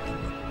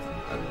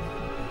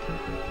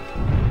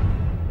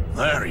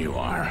 There you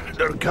are.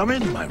 Come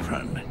in, my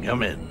friend.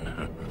 Come in.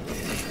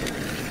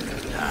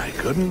 I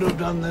couldn't have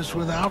done this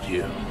without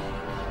you.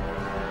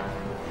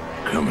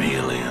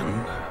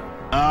 Chameleon.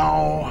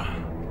 Now,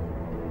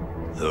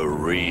 the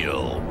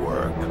real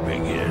work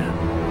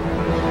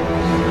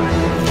begins.